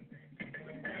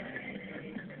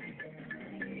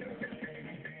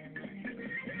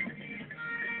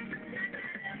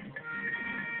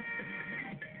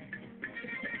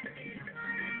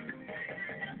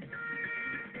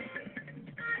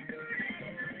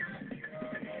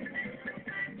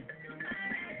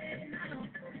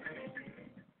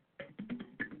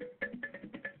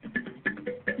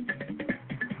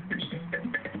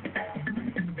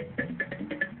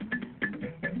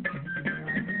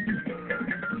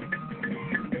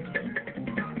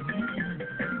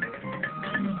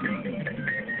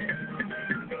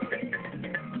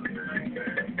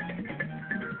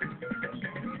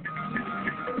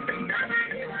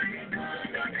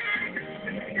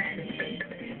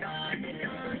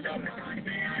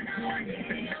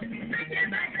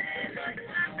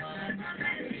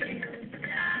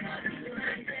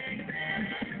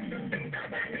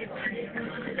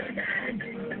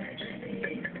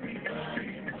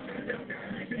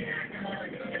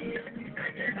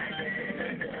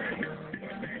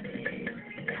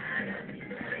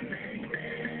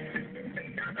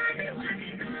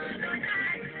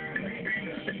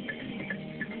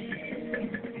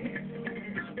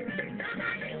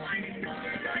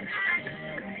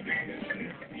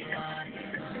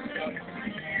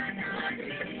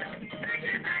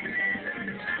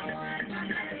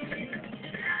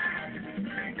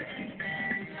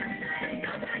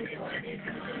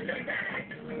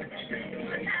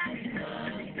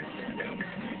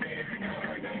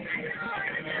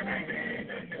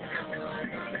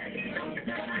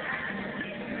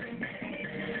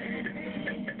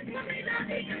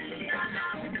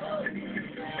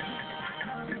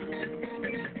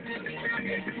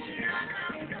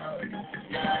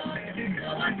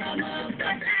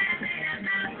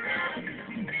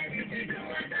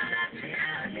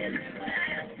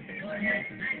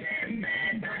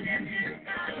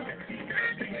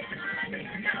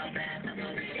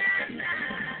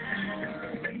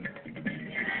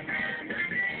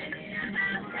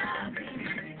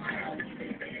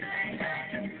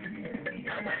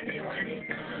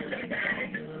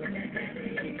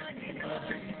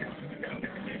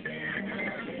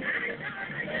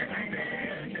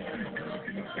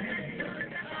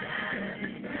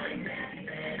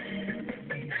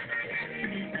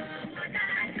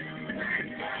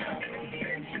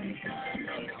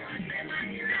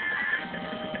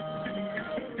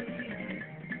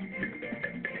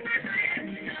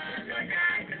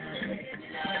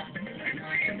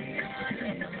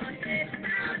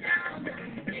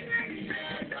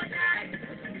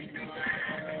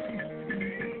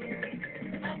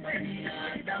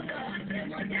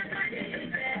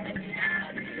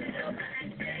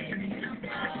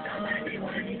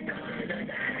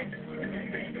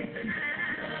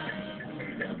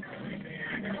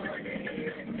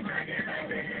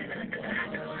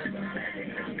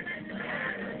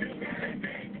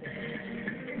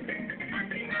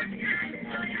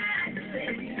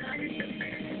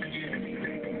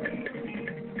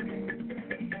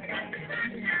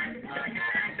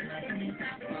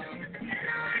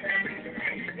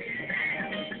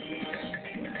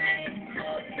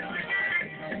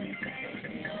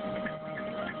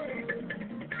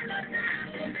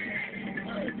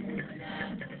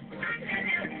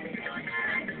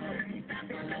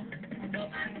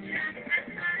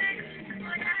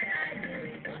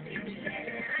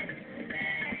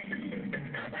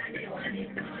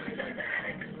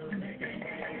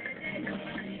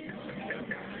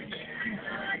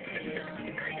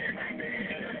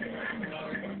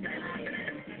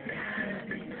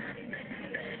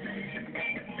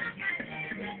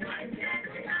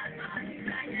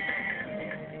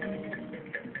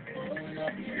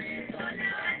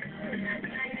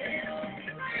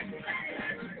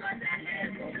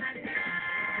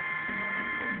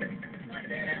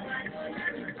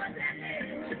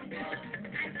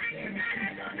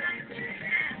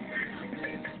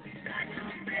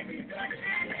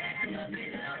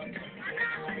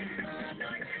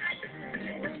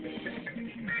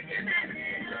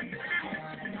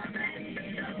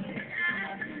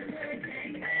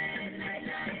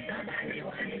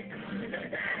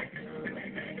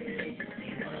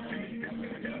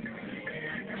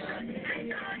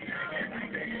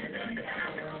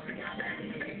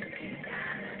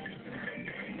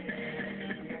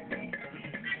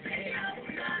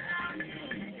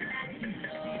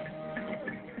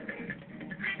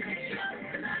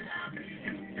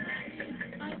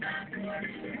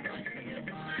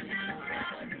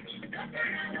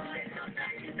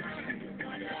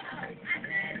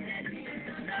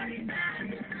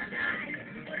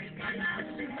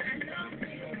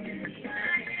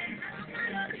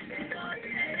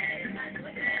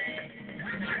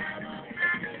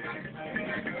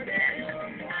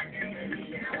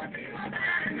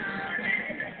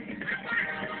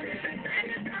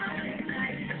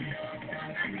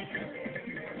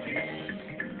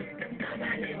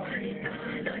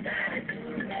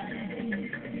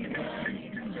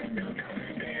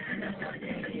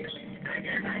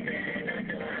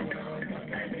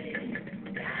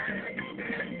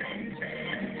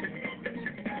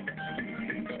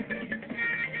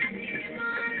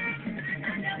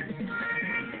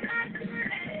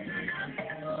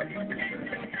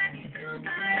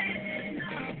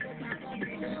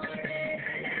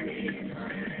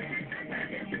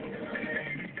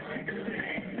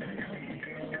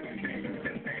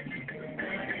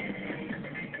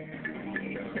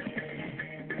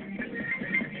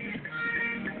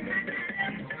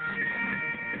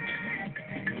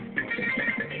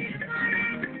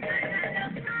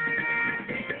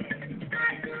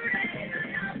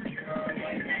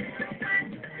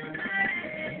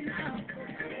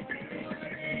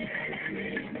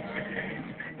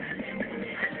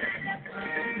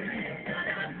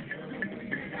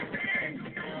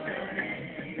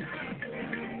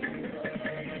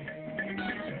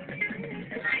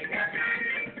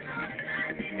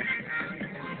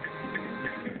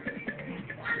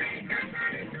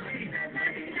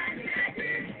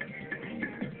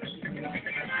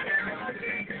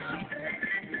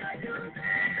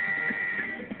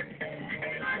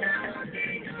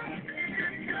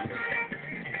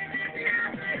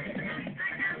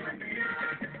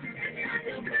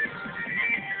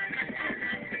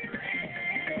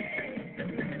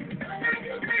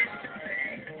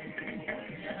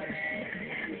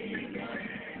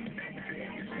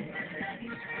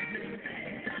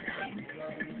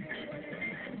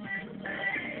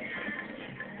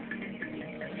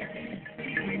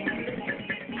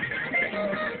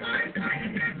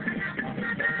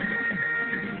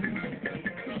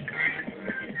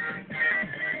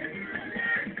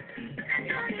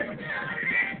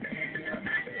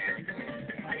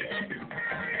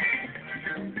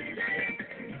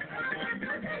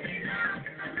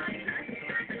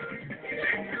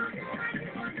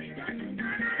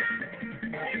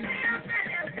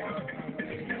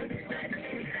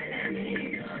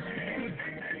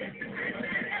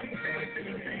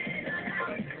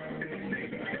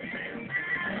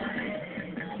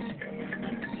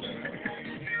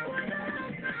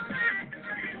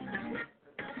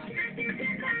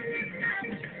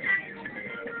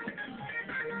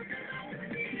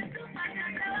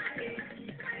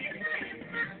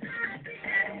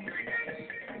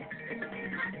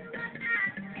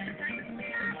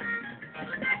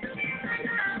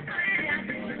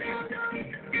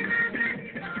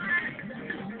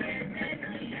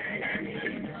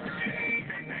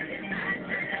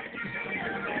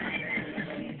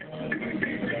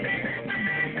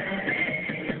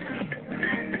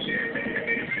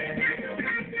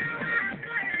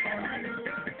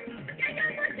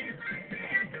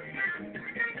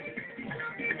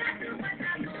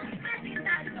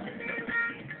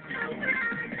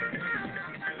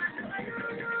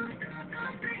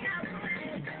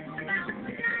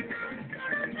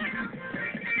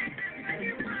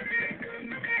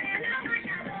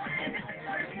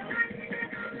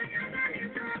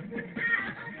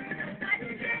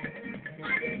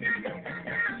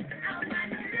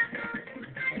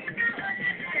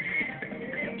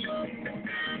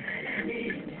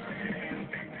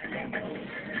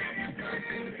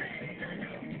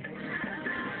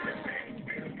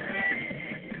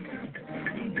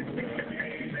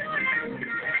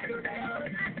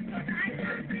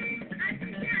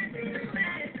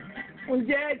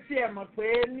 ẹ mọ̀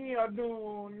pé ní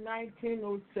ọdún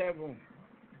 1907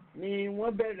 ni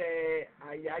wọ́n bẹ̀rẹ̀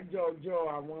àyájọ́ ọjọ́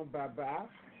àwọn bàbá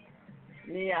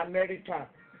ní Amẹ́ríkà,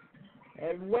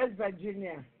 West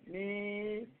Virginia,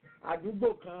 ní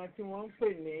àdúgbò kan tí wọ́n ń pè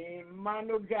ní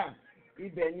Manoga.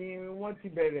 Ibẹ̀ ni wọ́n ti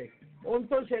bẹ̀rẹ̀. Ohun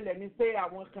tó ṣẹlẹ̀ ni pé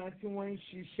àwọn kan tí wọ́n ń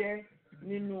ṣiṣẹ́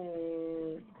nínú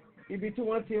ibi tí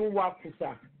wọ́n ti ń wa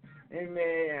kùsà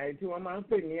tí wọ́n máa ń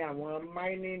pè ní àwọn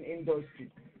mining industry.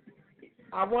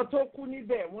 Àwọn tó kú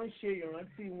níbẹ̀ wọ́n ṣe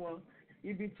ìrántí wọn.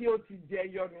 Ibi tí ó ti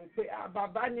jẹyọ nù pé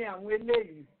bàbá ni àwọn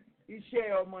eléyìí,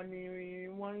 iṣẹ́ ọmọ ni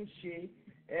wọ́n ń ṣe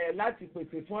láti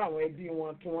pèsè fún àwọn ẹbí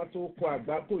wọn kí wọ́n tó kọ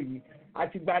àgbákò yìí.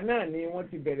 Àtìgbà náà ni wọ́n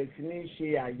ti bẹ̀rẹ̀ sí ní ṣe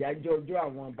àyájọ́ ọjọ́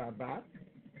àwọn bàbá.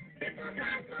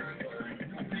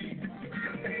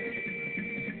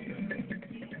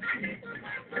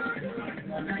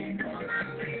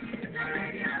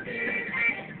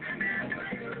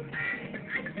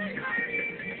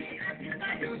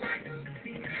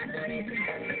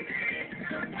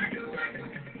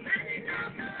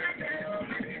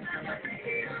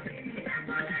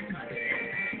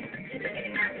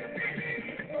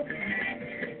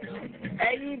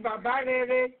 Ẹ̀yin bàbá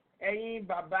rere, ẹ̀yin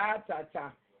bàbá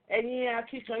tàtà, ẹ̀yin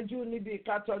akíkanjú níbi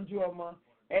ìkátọ́jú ọmọ,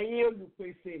 ẹ̀yin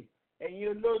olùpèsè, ẹ̀yin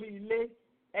olórí ilé,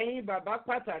 ẹ̀yin bàbá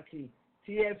pàtàkì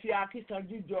tí ẹ fi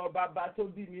akíkanjú jọ bàbá tó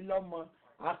bí mi lọ́mọ,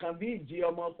 àkànbí ìjì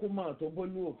ọmọ kúmọ̀ tó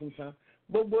bólú òkun san.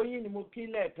 Gbogbo yín ni mo kí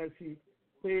lẹ́ẹ̀kan sí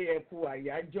pé ẹ kú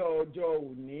àyájọ́ ọjọ́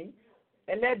òní.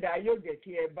 Ẹlẹ́dàá yóò jẹ́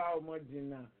kí ẹ bá ọmọ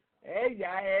jìnnà. Ẹ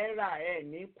yá ẹ rà ẹ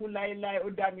ní kú láéláé, ó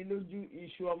dá mi lójú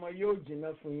iṣu ọmọ yóò jìnnà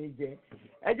fún yín jẹ.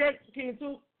 Ẹ jẹ́ kí n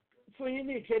tún fún yín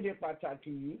ní ìkéde pàtàkì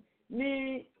yìí ní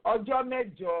ọjọ́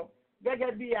mẹ́jọ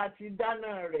gẹ́gẹ́ bí a ti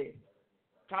dáná rẹ̀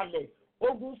kalẹ̀.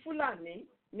 Ogun Fúlàní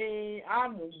ni a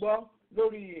mú gbọ́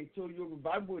lórí ètò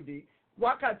Yorùbá Gbòde.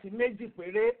 Wákàtí méjì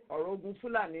péré ọ̀rọ̀ ogun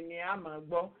Fúlàní ni a máa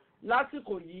gbọ́.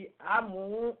 Lásìkò yìí a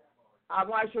mú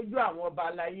àwọn aṣojú àwọn ọba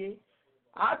aláyé,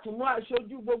 a tún mú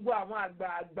aṣojú gbogbo àwọn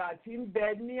àgbààgbà tí ń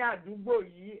bẹ ní àdúgbò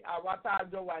yìí, àwa tá a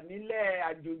jọ wà nílẹ̀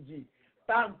àjòjì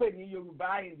tá à ń pè ní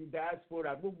Yorùbá in the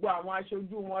diaspora. Gbogbo àwọn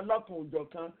aṣojú wọn lọ́kan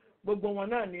òjọ̀kan, gbogbo wọn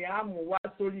náà ni a mú wá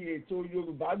sórí ètò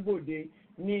Yorùbá Gbòde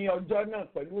ní ọjọ́ náà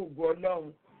pẹ̀lú ògo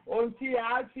Ọlọ́run. Ohun tí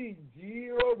a sì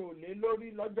jíròrò lé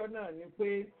lórí lọ́jọ́ náà ni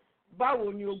pé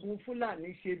báwo ni ogun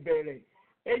Fúlàní ṣe bẹ̀rẹ̀.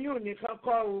 Eyín ò ní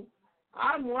kọ́kọ́ o,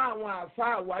 a mú àwọn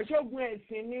àáfàá wá. Ṣógun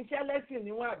ẹ̀sìn ni, ṣẹlẹ́sìn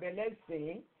ni wọ́n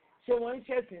àbẹ̀lẹ́sìn, ṣé wọ́n ń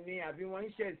ṣẹ̀sìn ni àbí wọ́n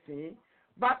ń ṣẹ̀sìn.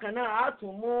 Bákan náà a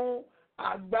tún mú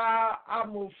àgbà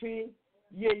amòfin,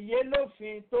 yèyé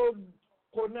lófin tó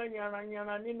kóná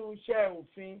yanranyanran nínú iṣẹ́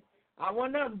òfin.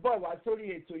 Àwọn náà ń bọ̀ wá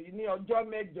sórí ètò yìí ní ọjọ́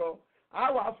mẹ́jọ.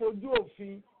 A wá fojú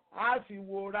òfin, a fi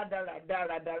wo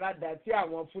rádaràdà tí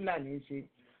àwọn Fúlàní ń ṣe.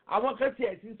 Àwọn kan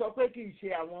tiẹ̀ sì sọ pé kì í ṣe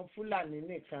àwọn Fúlàní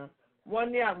nìkan, wọ́n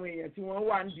ní àwọn èèyàn tí wọ́n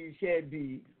wà nídìí iṣẹ́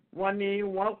ibi, wọ́n ní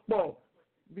wọ́n pọ̀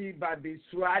bíi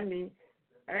bàbèsùá ni.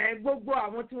 Gbogbo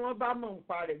àwọn tí wọ́n bá mọ̀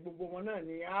nípa rẹ̀, gbogbo wọn náà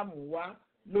ni a mú wá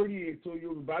lórí ètò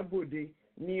Yorùbá Gbòde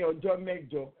ní ọjọ́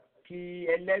mẹ́jọ kí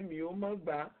ẹlẹ́mìí ó mọ̀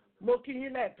gbà. Mo kí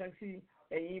yín lẹ́ẹ̀kan sí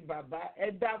ẹ̀yin bàbá,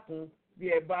 ẹ dákun bí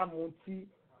ẹ bá mutí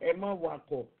ẹ má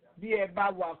wakọ̀, bí ẹ bá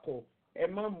wakọ̀ ẹ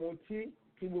má mutí,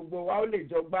 kí gbogbo wa ó lè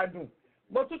jọ gbádùn.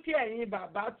 Mo tún kí ẹ̀yin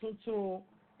bàbá tuntun,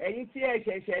 ẹ̀yin tí ẹ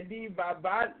ṣẹ̀ṣẹ̀ di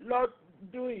bàbá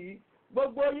lọ́dún yìí,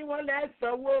 gbogbo yín wọ́n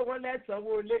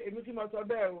lẹ́sanwó ilé. Èmi tí mo sọ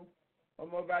bẹ́ẹ̀ o,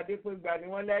 ọmọọba Adépégbà ni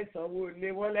wọ́n lẹ́sanwó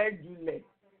ilé, wọ́n lẹ́julẹ̀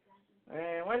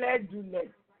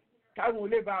káwọn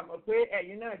olè bá mọ̀ pé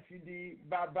ẹ̀yin náà ti di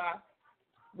bàbá.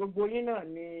 Gbogbo yín náà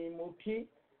ni mo kí.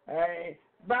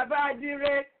 Bàbá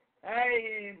Adíré,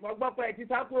 mo gbọ́ pé ẹ ti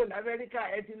sá kúrò l'Amẹ́ríkà,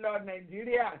 ẹ ti lọ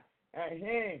Nàìjíríà.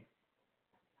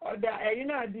 Ọ̀dà ẹ̀yin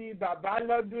náà di bàbá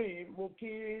lọ́dún yìí, mo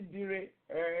kí Dire,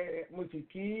 mo sì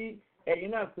kí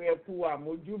ẹ̀yin náà pé ẹ kú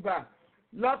àmójúbà.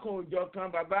 Lọ́kàn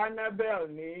òjọ̀kan bàbá Annabel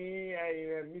ní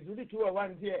Missouri tí wọ́n wà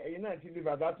ní díẹ̀, ẹ̀yin náà ti di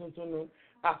bàbá tuntun nu.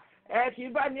 Kì í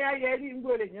bá ní ayé rí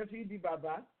ngbòlè yẹn fi di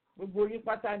bàbá. Gbogbo yín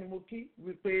pátá ni mo kí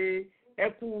wípé ẹ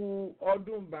kú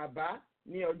ọdún bàbá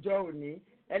ní ọjọ́ òní.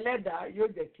 Ẹlẹ́dàá yóò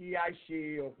jẹ́ kí a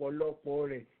ṣe ọ̀pọ̀lọpọ̀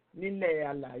rẹ̀ nílẹ̀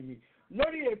alààyè.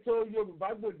 Lórí ètò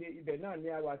Yorùbá Gbòde, ibẹ̀ náà ni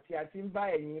àwa tí a ti ń bá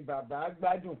ẹ̀yin bàbá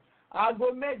gbádùn.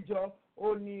 Aago mẹ́jọ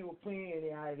ó ní òpin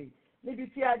ìrìn àrè. Níbi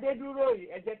tí adé dúró yìí,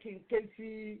 ẹ jẹ́ kí n ké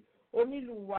sí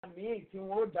onílù wa míì tí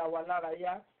wọ́n ó dá wa lára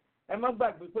yá. Ẹ má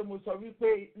gbàgbé pé mo sọ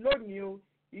wípé lónìí o,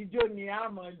 ijó ni a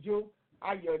máa jó,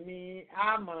 ayọ̀ ni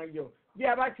a máa yọ̀. Bí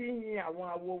a bá ti ń yin àwọn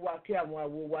awo wa, kí àwọn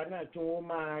awo wa náà kí wọ́n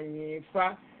máa yin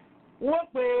Ifá.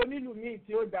 Wọ́n pe onílù míì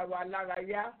tí ó dá wa lára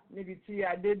yá níbi tí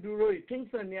adé dúró yìí.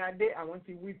 Kingston ni adé, àwọn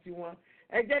ti wí tiwọn.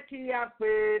 Ẹ jẹ́ kí a pe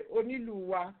onílù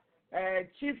wa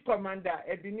Chief Commander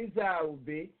Ebenezer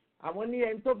Obey, àwọn ní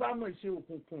ẹni tó bá mọ̀ ṣe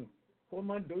òkùnkùn kó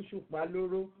mọ̀ dóṣùpá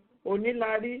lóró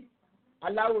onílárí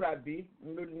aláwùrábí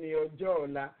ló ní ọjọ́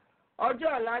ọ̀la. ọjọ́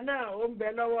ọ̀la náà ó ń bẹ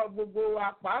lọ́wọ́ gbogbo wa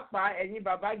pàápàá ẹ̀yin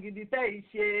bàbá gidi tẹ́ ì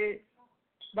ṣe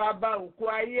bàbá òkú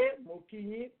ayé mo kí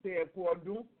yín pé ẹ kú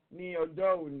ọdún ní ọjọ́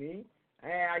òní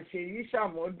àṣeyí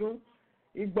ṣàmọ́dún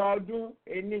igba ọdún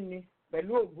ení ni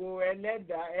pẹ̀lú ògo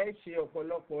ẹlẹ́dàá ẹ ṣe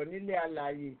ọ̀pọ̀lọpọ̀ nílé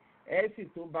alààyè ẹ sì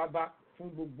tó bàbá fún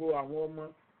gbogbo àwọn ọmọ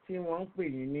tí wọ́n ń pè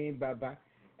yín ní bàbá.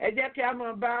 ẹ jẹ́ kí a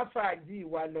máa bá fàájì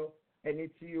wa lọ ẹni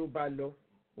tí ó bá lọ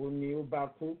òní ó bá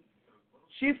kú.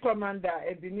 Chief Commander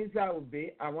Ebenezer Obey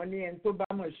àwọn ní ẹni tó bá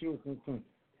mọ̀ ṣe òkùnkùn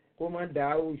kó má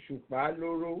dá òṣùpá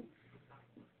lóró.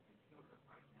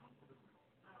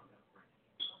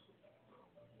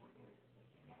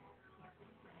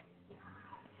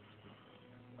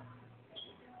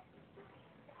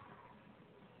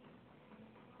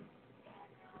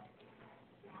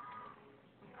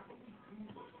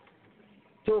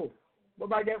 tó bó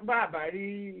bá jẹ́ bá àbá rí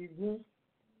igún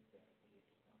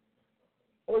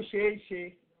ó ṣeé ṣe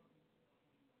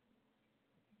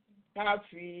ká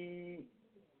fi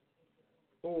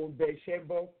òòbẹ̀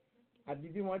ṣẹbọ àbí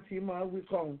bí wọ́n ti máa wí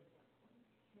kọ́hún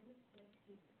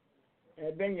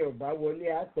ẹbẹ́yìn ọ̀bá wọlé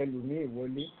á pẹ̀lú ní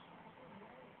ìwọlé.